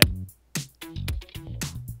to get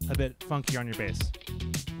a bit funky on your bass,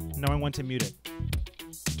 knowing when to mute it.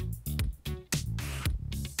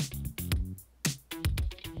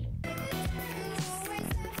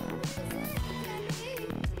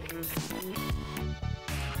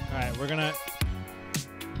 All right, we're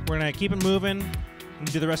gonna keep it moving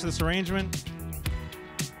and do the rest of this arrangement.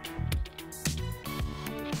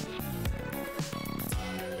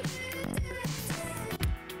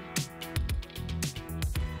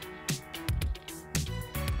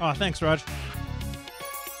 Oh, thanks, Raj.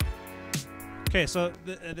 Okay, so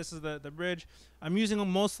this is the bridge. I'm using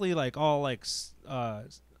mostly like all like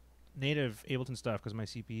native Ableton stuff because my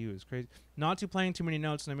CPU is crazy. Not playing too many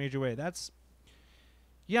notes in a major way. That's,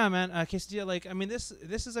 yeah, man. Quesadilla, like, I mean, this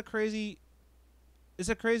is a crazy, it's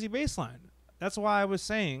a crazy bass line. That's why I was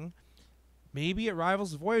saying maybe it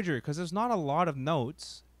rivals Voyager because there's not a lot of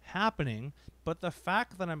notes happening, but the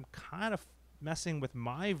fact that I'm kind of messing with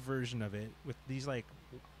my version of it with these like,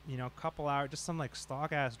 you know, couple hours, just some like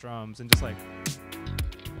stock ass drums and just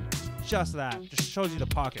that just shows you the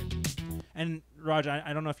pocket. And Raj,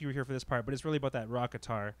 I don't know if you were here for this part, but it's really about that rock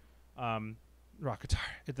guitar,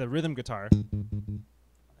 it's the rhythm guitar,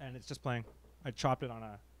 and it's just playing. I chopped it on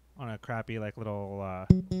a crappy like little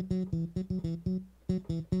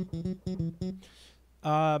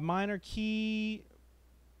minor key.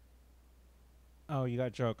 Oh, you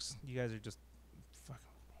got jokes. You guys are just fucking.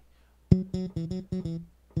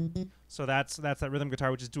 So that's that rhythm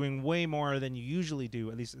guitar, which is doing way more than you usually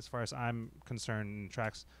do, at least as far as I'm concerned, in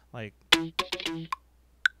tracks like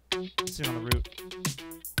sitting on the root.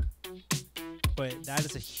 But that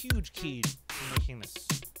is a huge key to making this.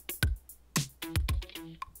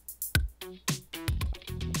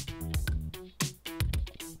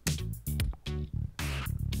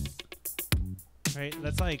 Right?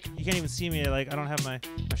 That's like, you can't even see me, like I don't have my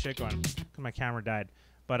shit going because my camera died.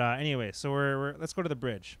 But anyway, so let's go to the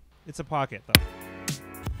bridge. It's a pocket though.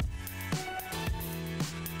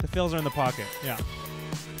 The fills are in the pocket. Yeah.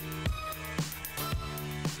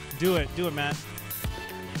 Do it, Matt.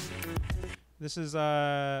 This is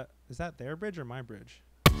that their bridge or my bridge?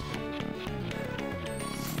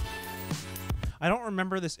 I don't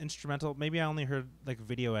remember this instrumental. Maybe I only heard like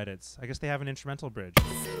video edits. I guess they have an instrumental bridge,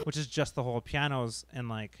 which is just the whole pianos and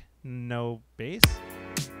like no bass.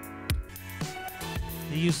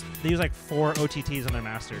 They use like 4 OTTs on their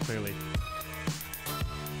master, clearly.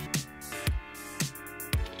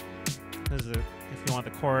 This is if you want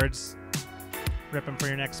the chords, rip them for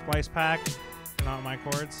your next splice pack. They're not my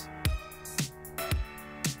chords.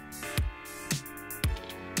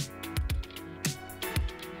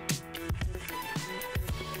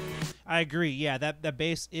 I agree. Yeah, that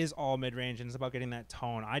bass is all mid-range, and it's about getting that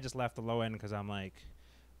tone. I just left the low end because I'm like,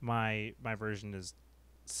 my version is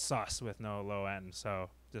sus with no low end, so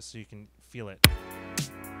just so you can feel it.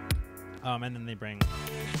 And then they bring,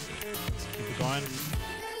 let's keep it going.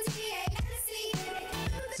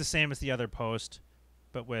 It's the same as the other post,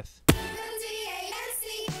 but with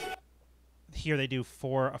here they do a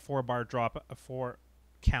 4-bar drop, a 4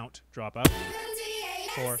 count drop up,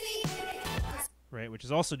 4, right, which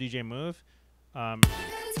is also DJ Move.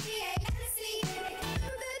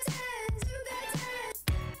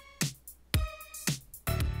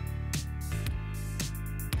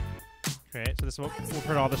 Okay, so this we've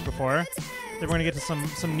heard all this before. Then we're gonna get to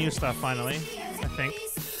some new stuff finally, I think.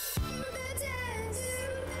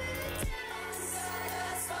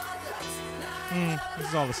 This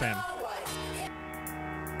is all the same.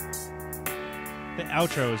 The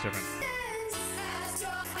outro is different.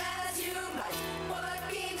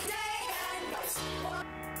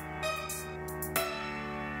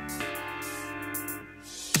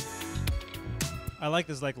 I like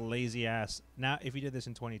this like lazy ass. Now, if you did this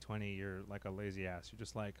in 2020, you're like a lazy ass. You're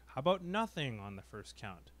just like, how about nothing on the first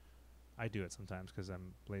count? I do it sometimes because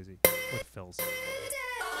I'm lazy with fills.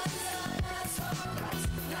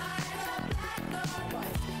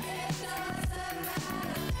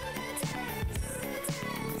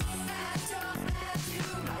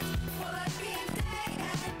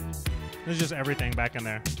 There's just everything back in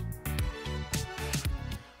there.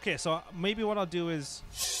 Okay, so maybe what I'll do is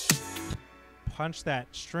punch that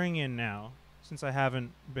string in now, since I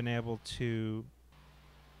haven't been able to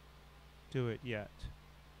do it yet.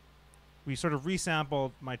 We sort of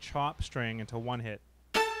resampled my chop string into one hit.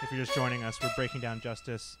 If you're just joining us, we're breaking down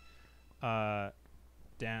Justice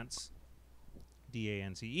D.A.N.C.E.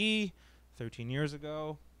 D.A.N.C.E. 13 years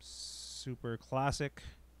ago. Super classic.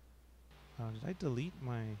 Did I delete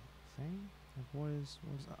my thing? Like, what is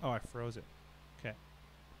oh, I froze it. Okay.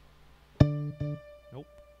 Nope.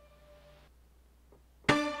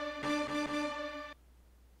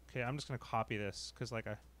 Okay, I'm just gonna copy this because like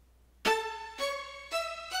I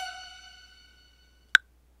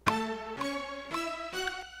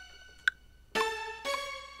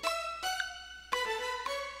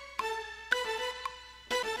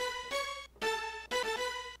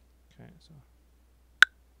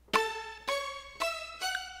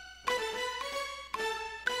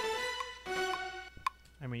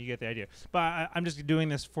mean, you get the idea. But I'm just doing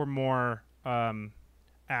this for more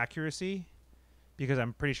accuracy because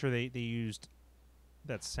I'm pretty sure they used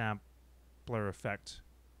that sampler effect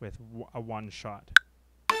with a one shot.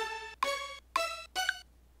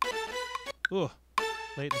 Ugh,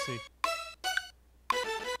 latency.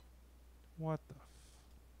 What the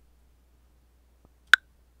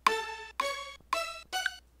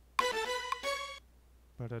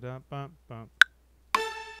Ba-da-da-bum-bum.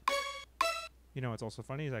 You know what's also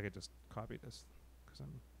funny is I could just copy this because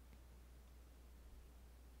I'm.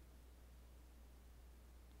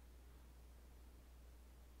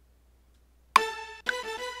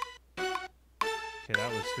 Okay,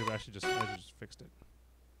 that was stupid. I should just fixed it.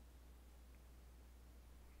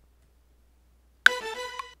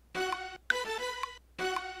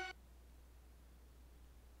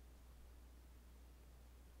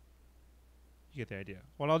 You get the idea.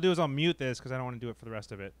 What I'll do is I'll mute this because I don't want to do it for the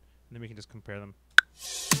rest of it. And then we can just compare them.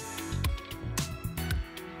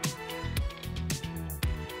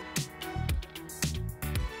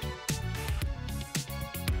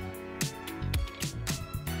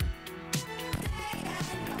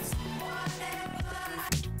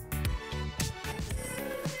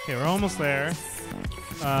 Okay, we're almost there.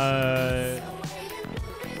 We're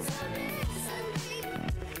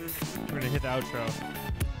gonna hit the outro.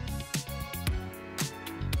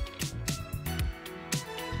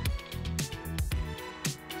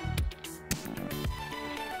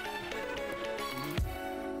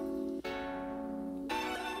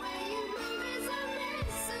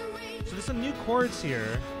 So there's some new chords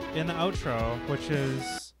here in the outro, which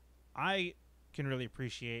is I can really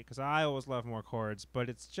appreciate because I always love more chords, but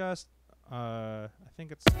it's just I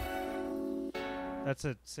think that's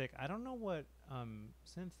a sick. I don't know what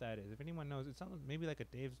synth that is. If anyone knows, it sounds maybe like a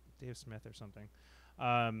Dave Smith or something.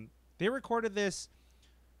 They recorded this.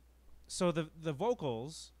 So the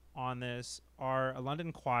vocals on this are a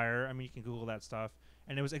London choir. I mean, you can Google that stuff,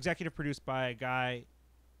 and it was executive produced by a guy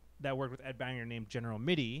that worked with Ed Banger named General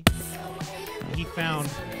MIDI. He found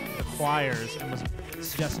the choirs and was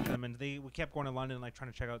suggesting them, and we kept going to London, like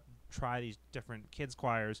trying to try these different kids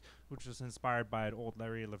choirs, which was inspired by an old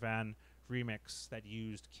Larry Levan remix that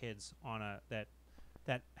used kids on that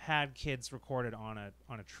had kids recorded on a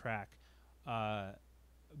track.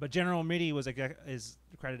 But General MIDI is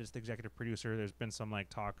credited as the executive producer. There's been some like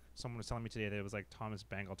talk. Someone was telling me today that it was like Thomas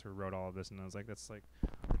Bangalter wrote all of this, and I was like, that's like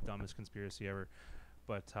the dumbest conspiracy ever.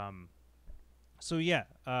 But so yeah,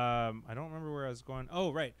 I don't remember where I was going.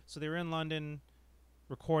 Oh, right. So they were in London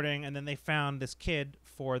recording, and then they found this kid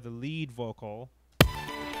for the lead vocal,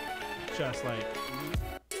 just like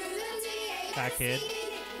that kid.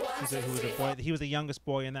 Who was a boy. He was the youngest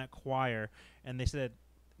boy in that choir, and they said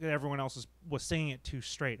that everyone else was singing it too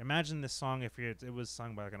straight. Imagine this song if it was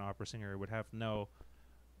sung by like an opera singer, it would have no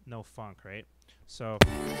funk, right? So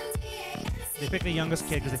they picked the youngest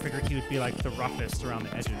kid because they figured he would be like the roughest around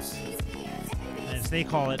the edges. And as they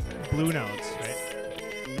call it, blue notes, right?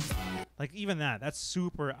 Like even that's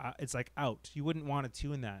super, it's like out. You wouldn't want to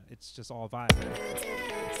tune that. It's just all vibe.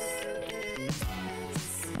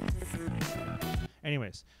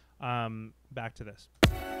 Anyways, back to this.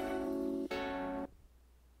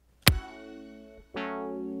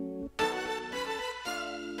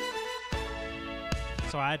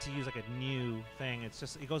 So I had to use like a new thing. It's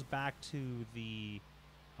just, it goes back to the,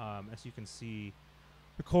 as you can see,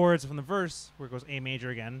 the chords from the verse where it goes A major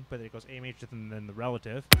again, but it goes A major then the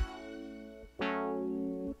relative.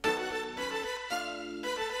 And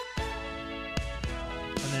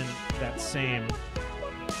then that same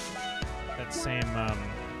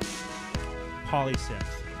polysynth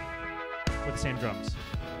with the same drums.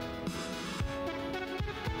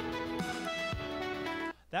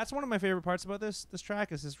 That's one of my favorite parts about this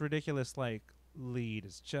track is this ridiculous like lead.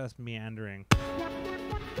 It's just meandering.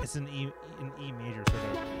 It's an E major sort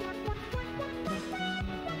of.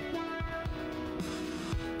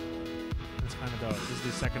 That's kind of dope. This is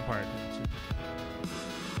the second part.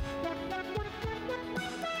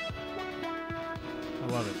 I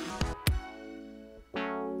love it.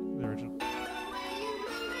 The original.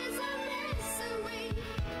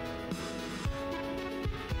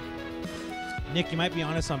 Nick, you might be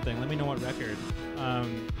onto something. Let me know what record.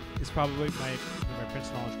 It's probably my Prince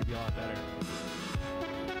knowledge could be a lot better.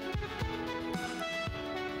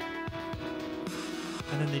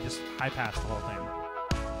 And then they just high-pass the whole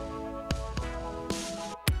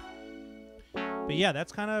thing. But yeah,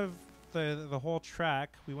 that's kind of the whole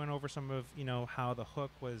track. We went over some of, you know, how the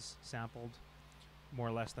hook was sampled. More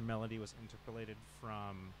or less the melody was interpolated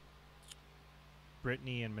from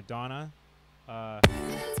Britney and Madonna.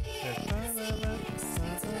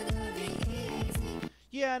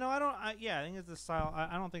 Yeah, no, I don't. I think it's the style.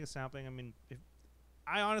 I don't think it's sampling. I mean,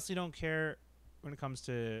 I honestly don't care when it comes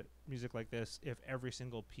to music like this if every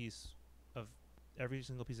single piece of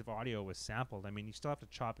audio was sampled. I mean, you still have to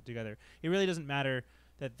chop it together. It really doesn't matter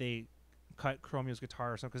that they cut Chromeo's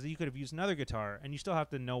guitar or something, because you could have used another guitar, and you still have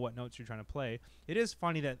to know what notes you're trying to play. It is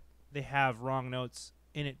funny that they have wrong notes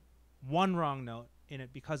in it, one wrong note in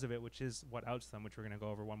it because of it, which is what outs them, which we're going to go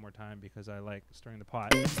over one more time because I like stirring the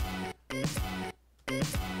pot.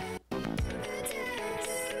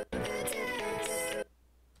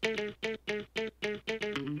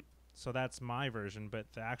 So that's my version, but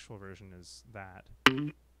the actual version is that.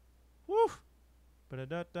 Woo!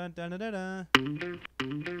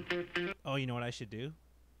 Oh, you know what I should do?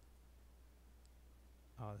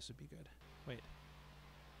 Oh, this would be good. Wait.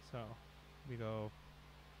 So, we go...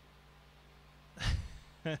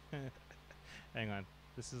 Hang on.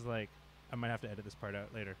 This is like... I might have to edit this part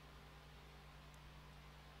out later.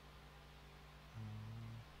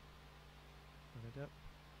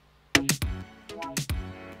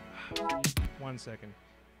 One second.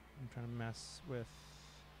 I'm trying to mess with...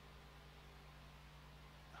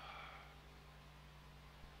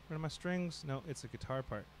 What are my strings? No, it's a guitar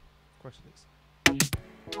part. Of course it is.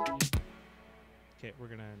 Okay, we're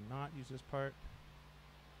gonna not use this part.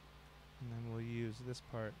 And then we'll use this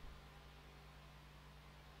part.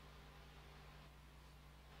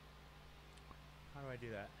 How do I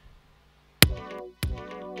do that?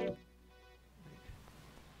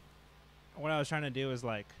 What I was trying to do is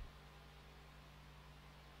like...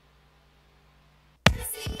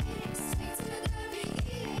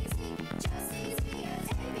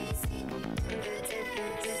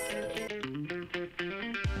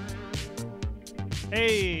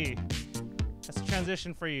 Hey! That's a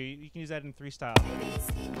transition for you. You can use that in 3 style.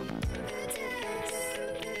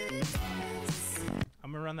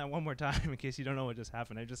 I'm gonna run that one more time in case you don't know what just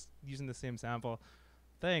happened. I'm just using the same sample.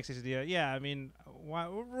 Thanks, Justice. Yeah, I mean,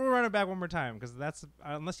 we'll run it back one more time because that's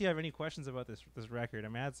unless you have any questions about this record. I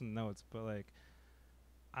mean, I had some notes, but like,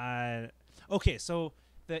 okay. So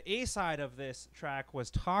the A side of this track was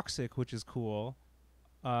 "Toxic," which is cool.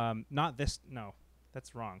 Not this. No,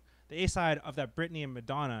 that's wrong. The A side of that Britney and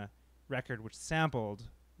Madonna record, which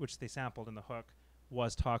they sampled in the hook,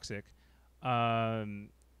 was "Toxic,"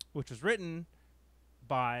 which was written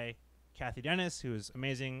by Kathy Dennis, who is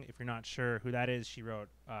amazing. If you're not sure who that is, she wrote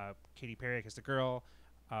Katy Perry, I Kissed a Girl,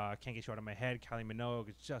 Can't Get You Out of My Head. Kylie Minogue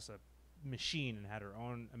is just a machine and had her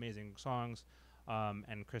own amazing songs,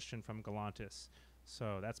 and Christian from Galantis.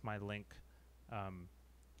 So that's my link,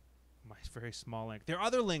 my very small link. The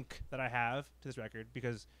other link that I have to this record,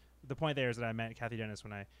 because the point there is that I met Kathy Dennis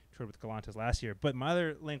when I toured with Galantis last year. But my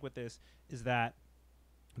other link with this is that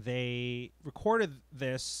they recorded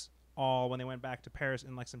this all when they went back to Paris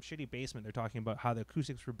in like some shitty basement. They're talking about how the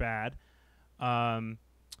acoustics were bad, and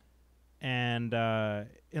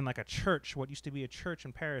in like a church, what used to be a church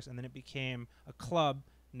in Paris, and then it became a club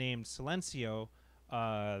named Silencio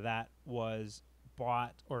that was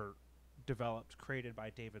bought or developed, created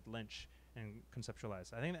by David Lynch and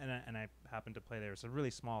conceptualized. I think, and I happened to play there. It's a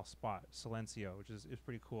really small spot, Silencio, which is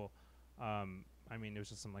pretty cool. I mean, it was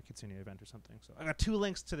just some like Kitsune event or something. So I got 2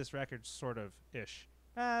 links to this record, sort of ish.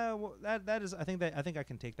 Well, that is. I think I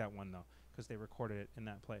can take that one though. because they recorded it in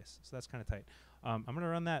that place. So that's kind of tight. I'm gonna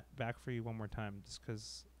run that back for you one more time, just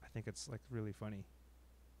because I think it's like really funny,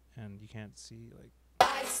 and you can't see like.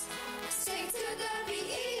 Sing to the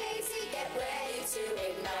B-E-A-T, get ready to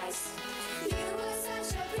ignite. You were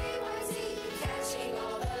such a pre-Y-T, catching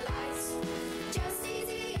all the lights. Justice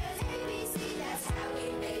D.A.N.C.E, that's how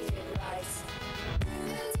we make it right.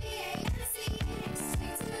 The D.A.N.C.E,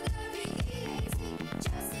 sing to the B-E-A-T,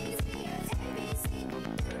 Justice D.A.N.C.E,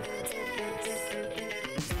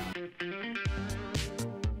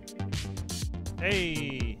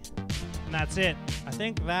 Hey, and that's it. I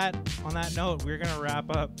think that on that note, we're gonna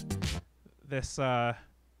wrap up this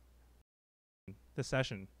this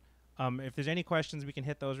session. If there's any questions, we can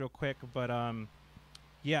hit those real quick. But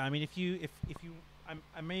yeah, I mean, if you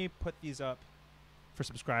I may put these up for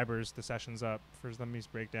subscribers, the sessions up for some of these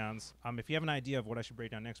breakdowns. If you have an idea of what I should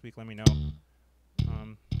break down next week, let me know.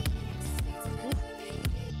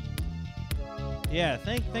 Yeah,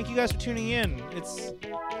 thank you guys for tuning in. It's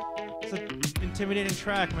an intimidating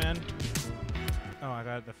track, man. Oh, I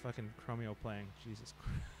got the fucking Chromeo playing. Jesus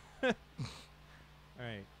Christ. All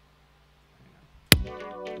right.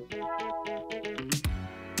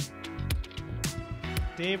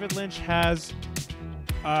 David Lynch has,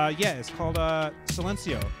 yeah, it's called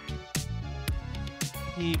Silencio.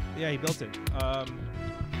 He built it.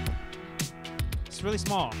 It's really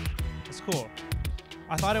small. It's cool.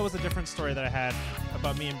 I thought it was a different story that I had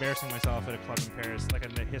about me embarrassing myself at a club in Paris, like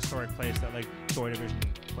in the historic place that like Joy Division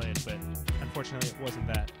played, but unfortunately it wasn't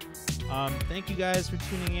that. Thank you guys for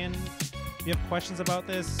tuning in. If you have questions about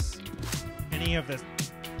this, any of the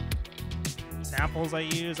samples I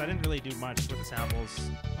use, I didn't really do much with the samples.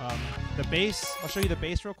 The bass, I'll show you the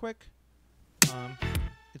bass real quick.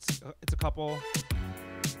 It's a couple.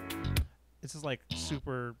 This is like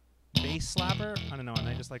super bass slapper. I don't know, and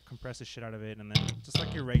I just like compress the shit out of it, and then just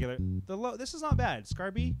like your regular. This is not bad.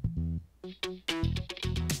 Scarby. If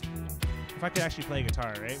I could actually play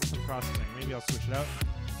guitar, right, with some processing, maybe I'll switch it out.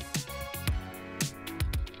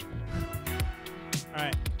 All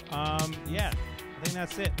right. Yeah, I think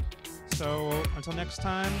that's it. So until next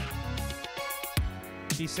time,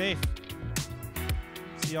 be safe.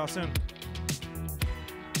 See y'all soon.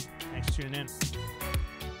 Thanks for tuning in.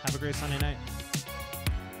 Have a great Sunday night.